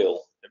 which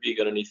oil? Have you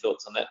got any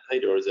thoughts on that,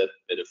 Peter, or is that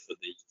better for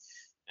the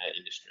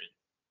industry?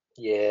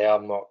 Yeah,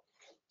 I'm not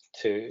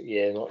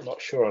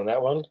sure on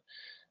that one.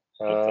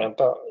 Okay.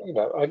 But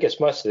I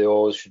guess most of the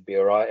oils should be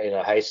all right.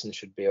 Hasten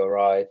should be all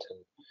right,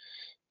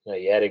 and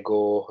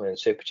Yadagor and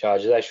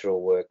Supercharger, they should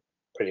all work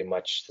pretty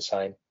much the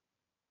same.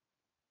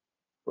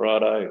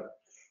 Righto.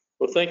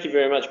 Well, thank you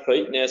very much,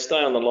 Pete. Now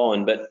stay on the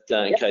line, but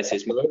in case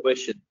there's more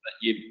questions. But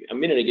a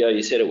minute ago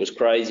you said it was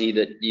crazy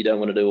that you don't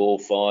want to do all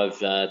 5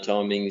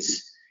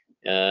 timings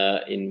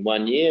in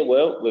 1 year.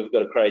 Well, we've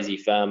got a crazy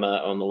farmer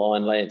on the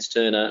line, Lance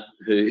Turner,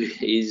 who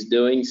is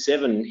doing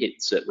 7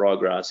 hits at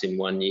ryegrass in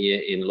 1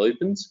 year in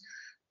lupins.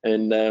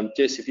 And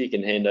Jess, if you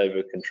can hand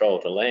over control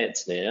to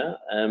Lance now,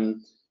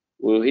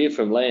 we'll hear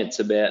from Lance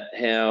about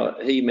how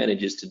he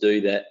manages to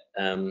do that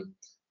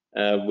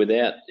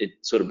without it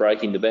sort of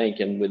breaking the bank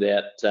and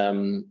without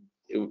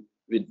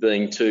it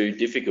being too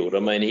difficult. I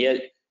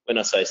mean, when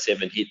I say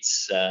 7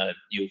 hits,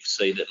 you'll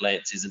see that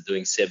Lance isn't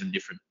doing 7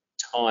 different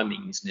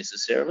timings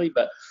necessarily,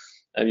 but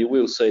you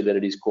will see that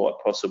it is quite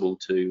possible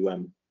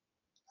to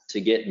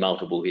get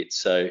multiple hits.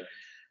 So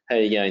how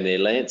are you going there,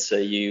 Lance?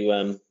 Are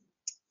you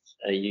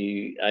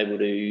able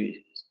to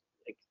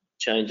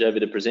change over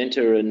to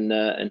presenter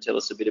and tell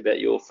us a bit about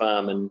your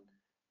farm and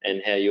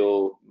and how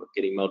you're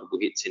getting multiple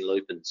hits in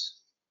lupins.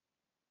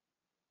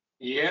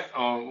 Yeah,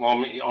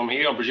 I'm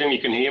here. I presume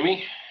you can hear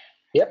me.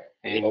 Yep.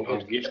 And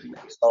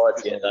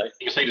Slides yet, though.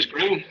 you can see the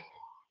screen.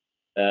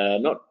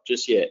 Not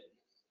just yet.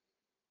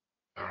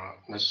 All right.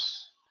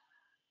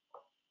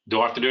 Do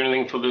I have to do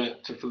anything for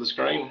the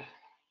screen?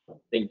 I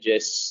think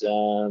Jess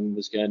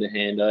was going to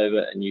hand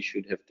over, and you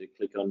should have to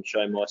click on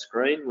show my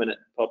screen when it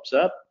pops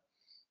up.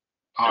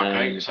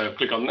 Okay, so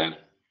click on that.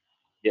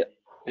 Yep.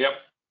 Yep.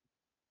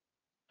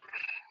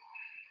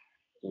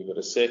 You've got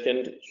a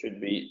second. It should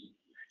be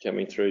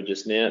coming through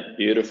just now.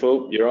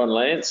 Beautiful. You're on,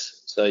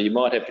 Lance. So you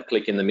might have to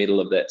click in the middle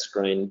of that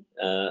screen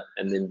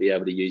and then be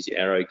able to use your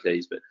arrow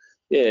keys. But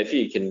yeah, if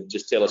you can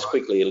just tell us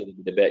quickly a little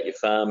bit about your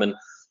farm, and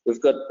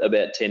we've got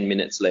about 10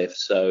 minutes left.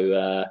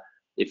 So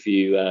if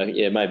you,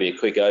 yeah, maybe a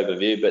quick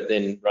overview, but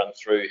then run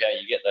through how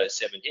you get those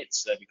 7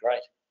 hits, that'd be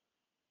great.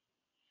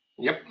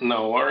 Yep,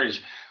 no worries.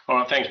 All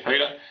right, thanks,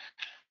 Peter.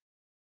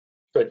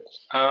 Good.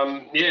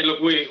 Yeah,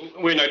 look,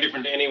 we're no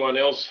different to anyone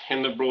else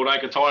in the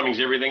broadacre. Timing's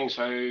everything.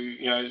 So,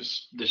 you know,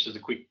 this is a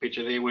quick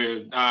picture there.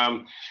 We're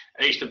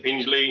east of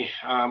Pingelly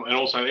and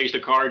also east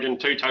of Corrigin,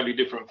 2 totally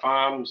different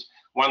farms.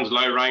 One's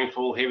low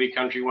rainfall, heavy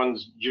country,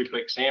 one's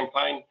duplex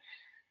sandplain.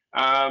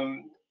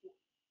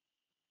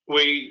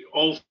 We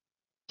also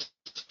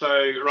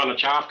run a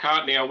chaff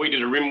cart. Now, we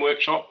did a rim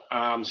workshop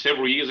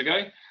several years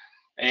ago,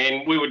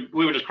 and we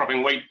were just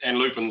cropping wheat and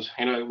lupins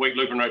in a wheat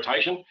lupin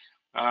rotation.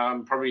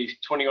 Probably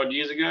 20 odd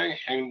years ago,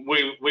 and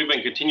we've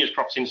been continuous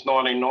crop since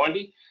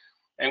 1990.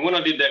 And when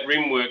I did that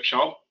rim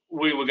workshop,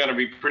 we were going to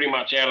be pretty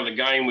much out of the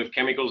game with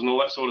chemicals and all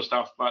that sort of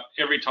stuff. But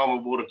every time I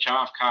brought a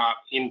chaff cart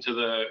into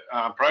the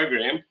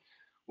program,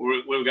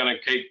 we were going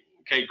to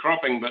keep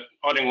cropping. But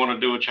I didn't want to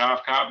do a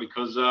chaff cart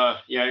because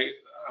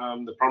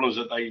the problems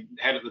that they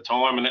had at the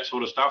time and that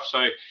sort of stuff.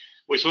 So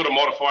we sort of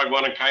modified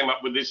one and came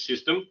up with this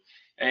system.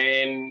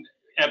 And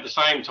at the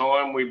same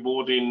time, we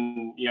brought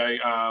in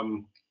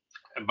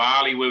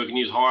barley, where we can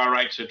use higher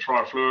rates of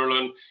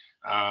trifluralin,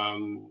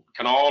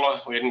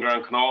 canola. We hadn't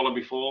grown canola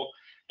before,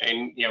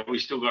 and we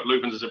still got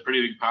lupins as a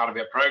pretty big part of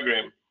our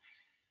program.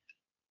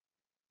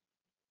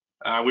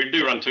 We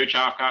do run 2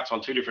 chaff carts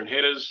on 2 different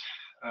headers.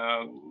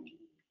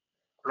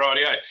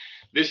 Rightio.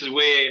 This is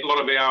where a lot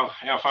of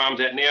our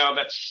farm's at now.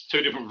 That's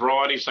 2 different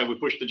varieties. So we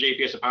pushed the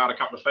GPS apart a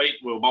couple of feet.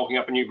 We're bulking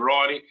up a new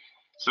variety.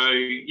 So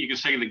you can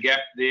see the gap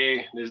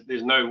there.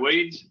 There's no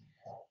weeds.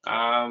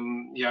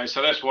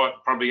 So that's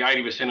what probably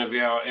 80% of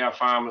our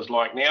farmers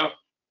like now.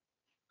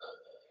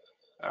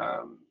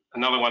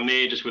 Another one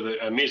there just with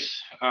a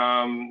miss.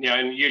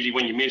 And usually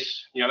when you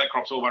miss, that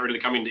crop's all about ready to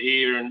come into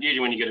ear, and usually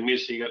when you get a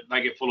miss,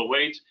 they get full of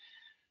weeds.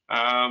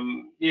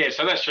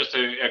 So that's just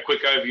a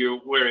quick overview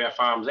of where our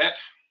farm's at.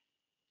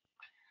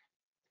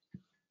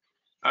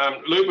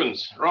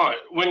 Lupins, right?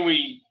 When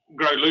we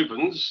grow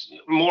lupins,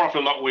 more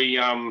often than not, we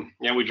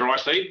dry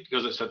seed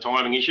because it's a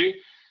timing issue.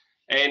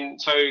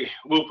 And so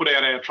we'll put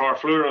out our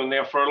trifluralin.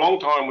 Now, for a long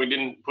time, we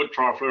didn't put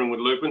trifluralin with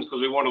lupins because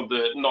we wanted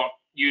to not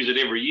use it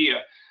every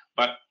year.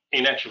 But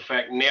in actual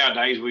fact,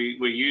 nowadays, we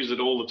use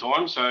it all the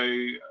time. So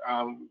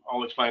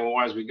I'll explain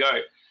why as we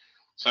go.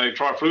 So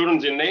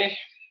trifluralin's in there.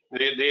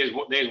 There's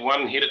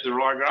one hit at the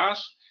ryegrass.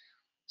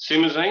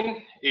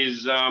 Simazine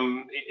is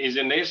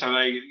in there. So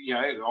they,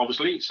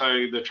 obviously,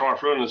 so the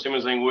trifluralin and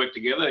simazine work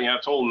together.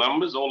 It's all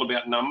numbers, all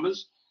about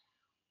numbers.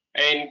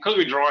 And because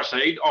we dry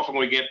seed, often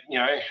we get,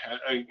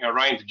 a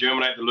rain to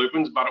germinate the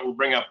lupins, but it will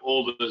bring up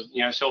all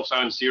the,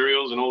 self-sown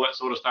cereals and all that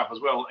sort of stuff as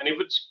well. And if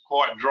it's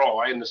quite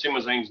dry and the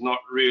simazine's not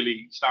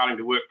really starting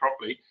to work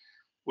properly,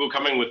 we'll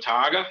come in with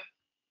Targa,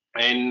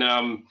 and,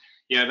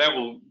 that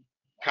will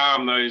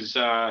calm those,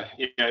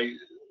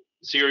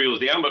 cereals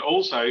down. But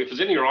also, if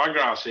there's any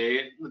ryegrass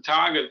there, the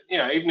Targa,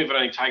 even if it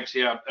only takes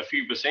out a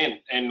few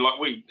percent, and like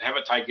we have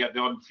it take out the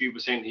odd few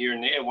percent here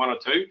and there, 1 or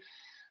 2,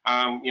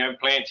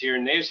 plants here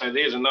and there. So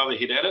there's another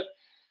hit at it.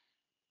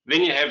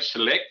 Then you have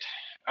select.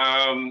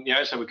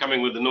 So we're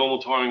coming with the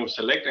normal timing of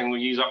select, and we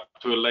use up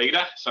to a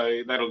litre.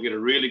 So that'll get a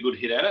really good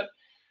hit at it.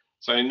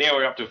 So now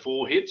we're up to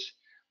 4 hits.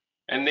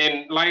 And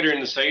then later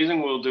in the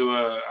season, we'll do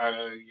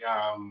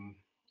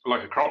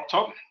like a crop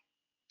top.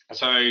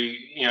 So,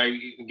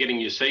 getting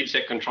your seed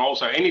set control.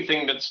 So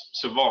anything that's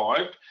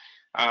survived,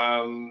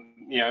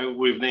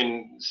 we've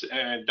then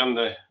done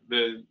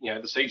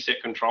the seed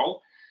set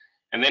control.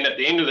 And then at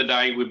the end of the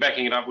day, we're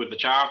backing it up with the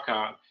chaff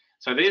cart.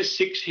 So there's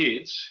 6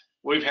 hits.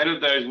 We've had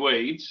those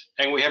weeds,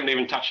 and we haven't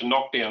even touched a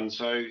knockdown.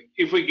 So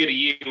if we get a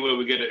year where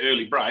we get an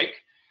early break,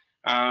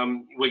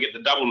 we get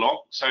the double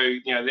knock. So,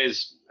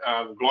 there's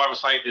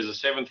glyphosate, there's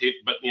a 7th hit,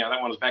 but,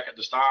 that one's back at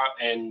the start,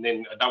 and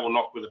then a double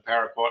knock with a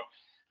paraquat,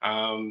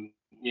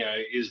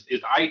 is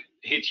 8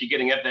 hits you're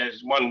getting at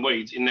those 1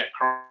 weeds in that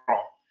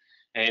crop.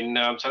 And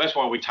so that's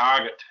why we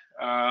target,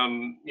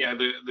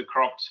 the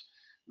crops,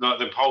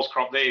 the pulse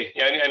crop there.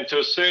 And to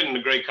a certain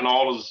degree,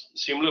 canola's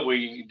similar.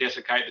 We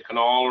desiccate the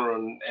canola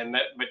and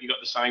that, but you got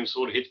the same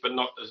sort of hits, but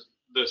not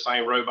the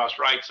same robust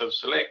rates of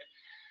select.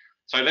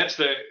 So that's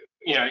the,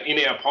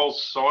 in our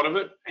pulse side of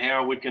it,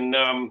 how we can,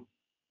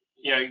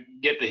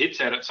 get the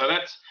hits at it. So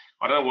that's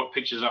I don't know what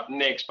picture's up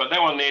next, but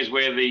that one there's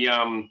where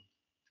the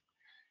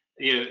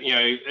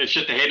it's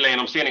just a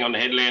headland. I'm standing on the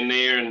headland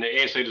there, and the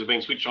air seeders have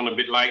been switched on a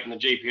bit late, and the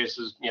GPS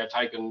has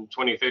taken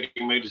 20, 30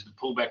 metres to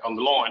pull back on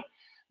the line.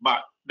 But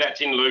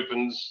that's in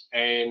lupins,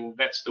 and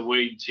that's the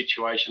weed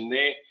situation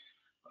there.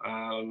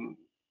 I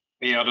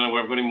don't know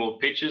whether I've got any more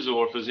pictures,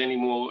 or if there's any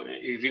more.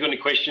 If you've got any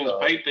questions,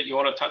 Pete, that you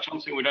want to touch on,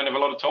 so we don't have a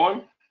lot of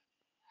time.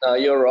 No,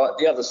 you're right.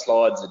 The other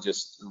slides are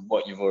just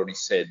what you've already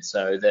said,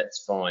 so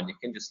that's fine. You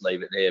can just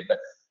leave it there. But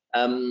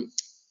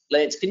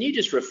Lance, can you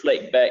just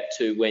reflect back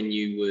to when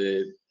you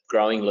were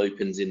growing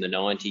lupins in the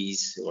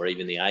 90s or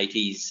even the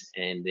 80s,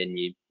 and then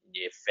you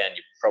found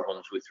your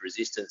problems with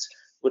resistance?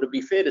 Would it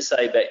be fair to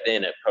say back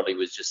then it probably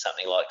was just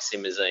something like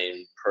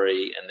simazine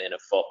pre and then a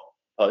FOP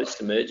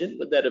post-emergent?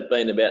 Would that have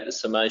been about the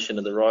summation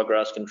of the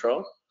ryegrass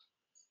control?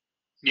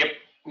 Yep,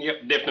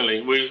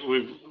 definitely.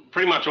 We've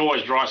pretty much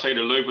always dry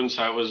seeded lupins,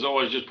 so it was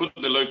always just put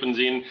the lupins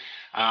in.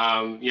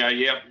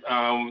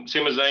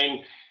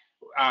 Simazine.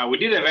 We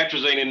did have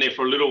atrazine in there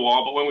for a little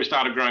while, but when we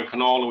started growing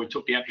canola, we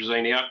took the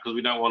atrazine out because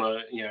we don't want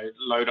to,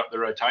 load up the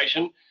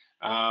rotation.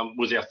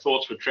 Was our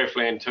thoughts for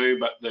Treflan too,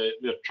 but the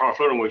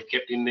triflurin we've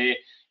kept in there.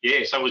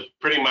 Yeah, so it was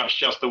pretty much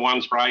just the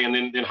one spray and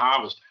then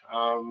harvest.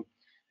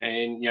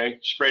 And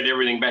spread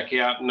everything back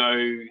out.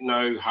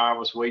 No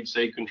harvest, weed,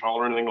 seed control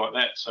or anything like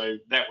that. So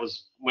that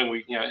was when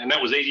we, and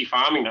that was easy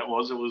farming. It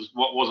was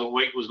what wasn't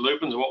wheat was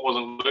lupins, and what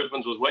wasn't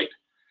lupins was wheat.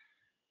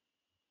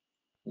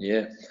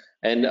 Yeah,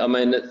 and I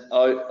mean,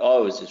 I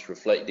was just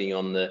reflecting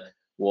on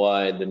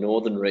why the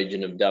northern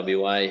region of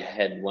WA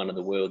had one of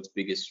the world's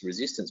biggest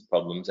resistance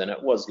problems, and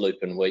it was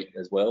lupin wheat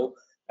as well.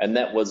 And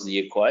that was the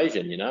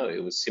equation,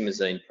 it was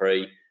simazine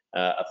pre,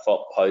 a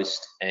FOP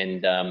post,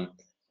 and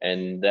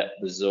that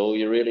was all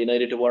you really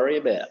needed to worry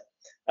about.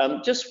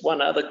 Just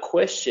one other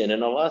question,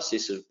 and I'll ask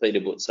this of Peter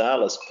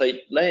Boutsalis.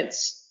 Pete,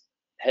 Lance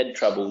had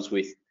troubles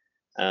with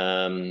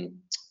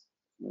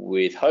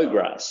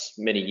hoegrass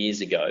many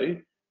years ago,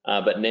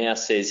 but now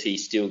says he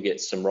still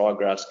gets some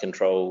ryegrass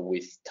control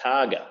with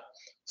targa.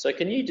 So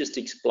can you just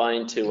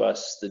explain to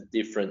us the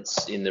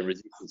difference in the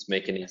resistance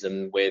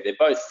mechanism, where they're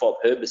both FOP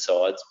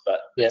herbicides,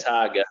 but the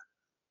targa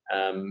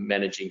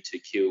managing to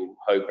kill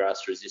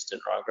hoegrass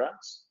resistant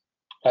ryegrass?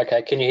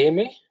 Okay, can you hear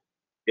me?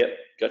 Yep,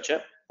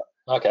 gotcha.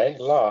 Okay,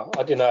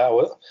 I didn't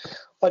know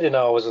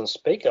I was on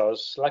speaker.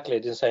 Luckily I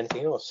didn't say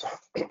anything else.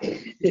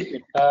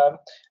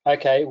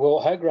 Okay,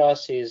 well,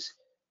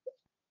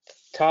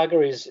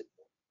 targa is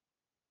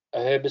a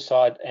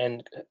herbicide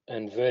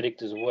and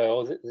verdict as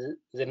well.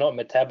 They're not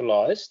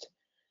metabolized,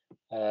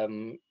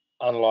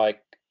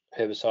 unlike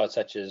herbicides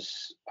such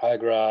as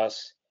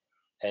hoegrass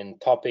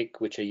and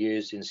topic, which are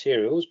used in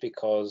cereals,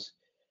 because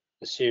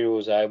the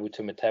cereals are able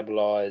to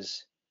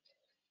metabolize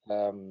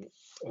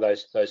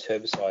those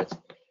herbicides.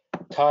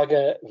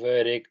 Targa,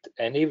 verdict,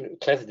 and even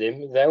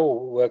clethodim, they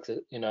all work,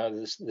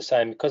 the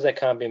same, because they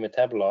can't be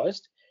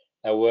metabolized.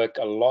 They work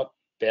a lot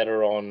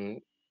better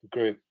on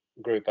group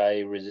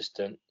A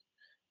resistant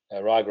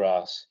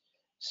ryegrass.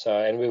 So,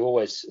 and we've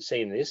always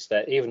seen this,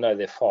 that even though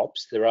they're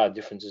FOPs, there are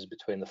differences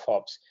between the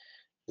FOPs.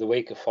 The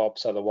weaker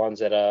FOPs are the ones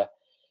that are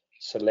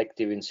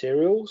selective in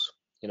cereals,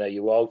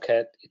 your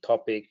wildcat, your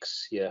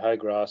topics, your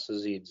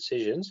hoegrasses, your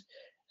decisions.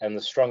 And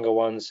the stronger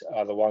ones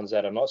are the ones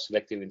that are not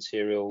selective in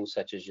cereals,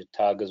 such as your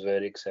targas,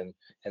 verdicts, and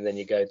then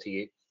you go to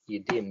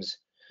your dims.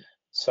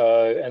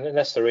 So, and then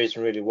that's the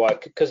reason really why,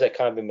 because they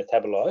can't be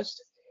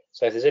metabolized.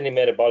 So if there's any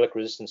metabolic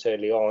resistance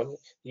early on,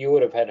 you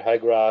would have had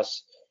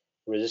hoegrass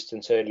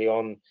resistance early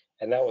on,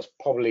 and that was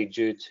probably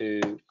due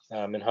to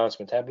enhanced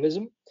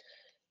metabolism.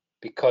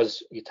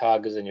 Because your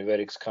targas and your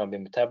verdicts can't be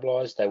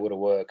metabolized, they would have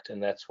worked,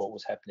 and that's what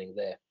was happening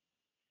there.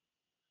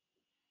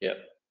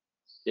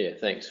 Yeah,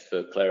 thanks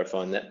for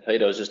clarifying that,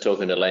 Pete. I was just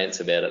talking to Lance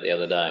about it the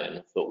other day, and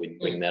I thought we'd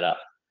bring that up.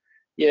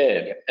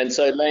 Yeah, and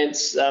so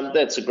Lance,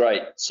 that's a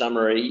great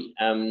summary.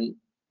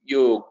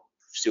 You're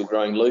still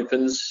growing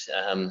lupins.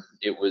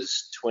 It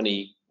was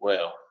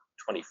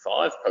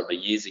 25 probably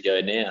years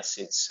ago now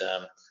since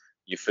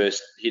you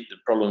first hit the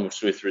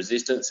problems with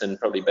resistance, and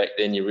probably back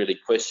then you really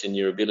questioned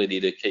your ability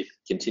to keep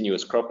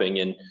continuous cropping,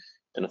 and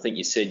I think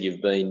you said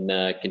you've been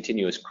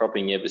continuous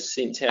cropping ever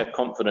since. How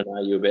confident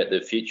are you about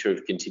the future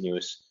of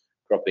continuous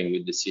cropping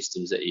with the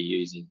systems that you're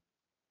using?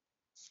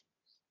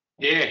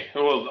 Yeah,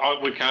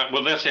 well, we can't.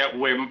 Well, that's out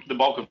where the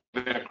bulk of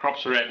our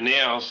crops are at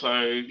now.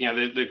 So,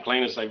 they're the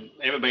cleanest they've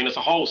ever been. It's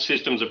a whole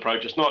systems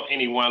approach. It's not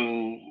any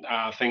one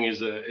thing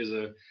is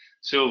a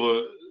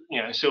silver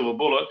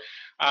bullet.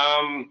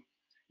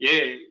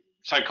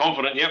 So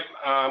confident. Yep.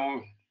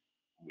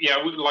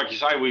 Like you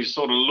say, we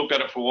sort of looked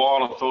at it for a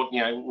while and thought,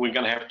 we're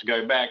going to have to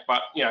go back.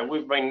 But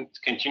we've been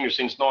continuous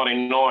since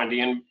 1990,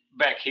 and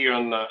back here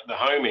on the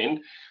home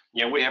end,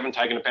 we haven't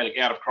taken a paddock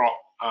out of crop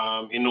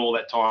in all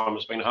that time.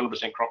 It's been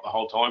 100% crop the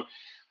whole time,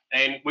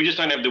 and we just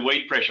don't have the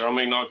weed pressure. I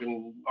mean, I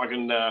can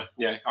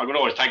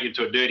always take you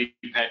to a dirty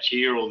patch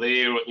here or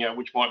there,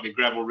 which might be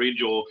gravel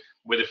ridge or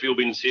where the field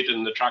bins sit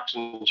and the trucks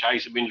and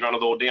chaser bins run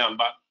it all down.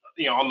 But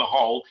on the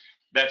whole,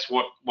 that's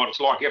what it's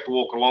like. You have to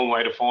walk a long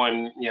way to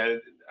find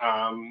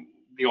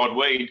the odd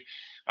weed.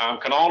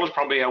 Canola is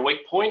probably our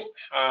weak point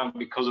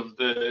because of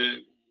the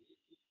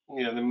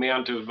the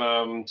amount of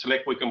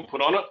select we can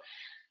put on it.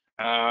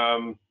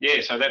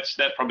 Yeah, so that's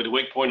probably the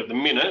weak point at the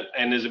minute,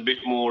 and there's a bit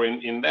more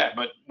in that,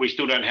 but we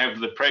still don't have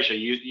the pressure.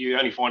 You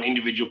only find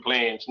individual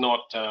plants,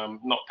 not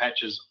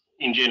patches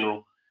in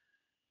general.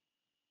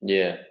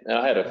 Yeah, and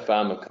I had a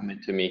farmer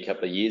comment to me a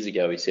couple of years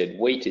ago. He said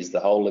wheat is the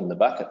hole in the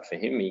bucket for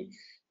him.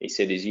 He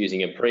said he's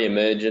using a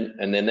pre-emergent,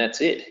 and then that's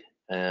it,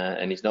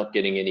 and he's not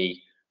getting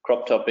any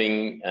crop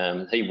topping.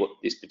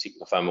 This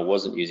particular farmer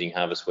wasn't using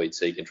harvest weed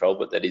seed control,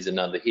 but that is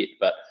another hit.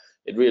 But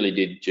it really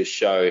did just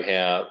show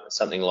how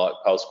something like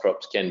pulse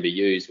crops can be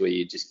used, where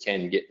you just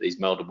can get these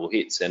multiple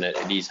hits, and it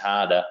is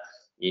harder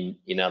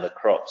in other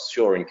crops.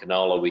 Sure, in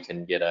canola we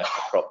can get a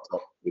crop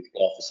top with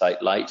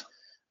glyphosate late,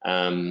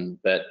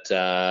 but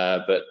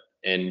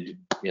in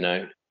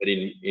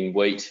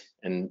wheat,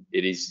 and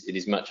it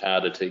is much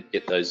harder to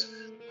get those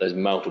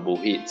multiple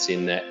hits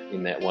in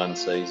that one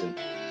season.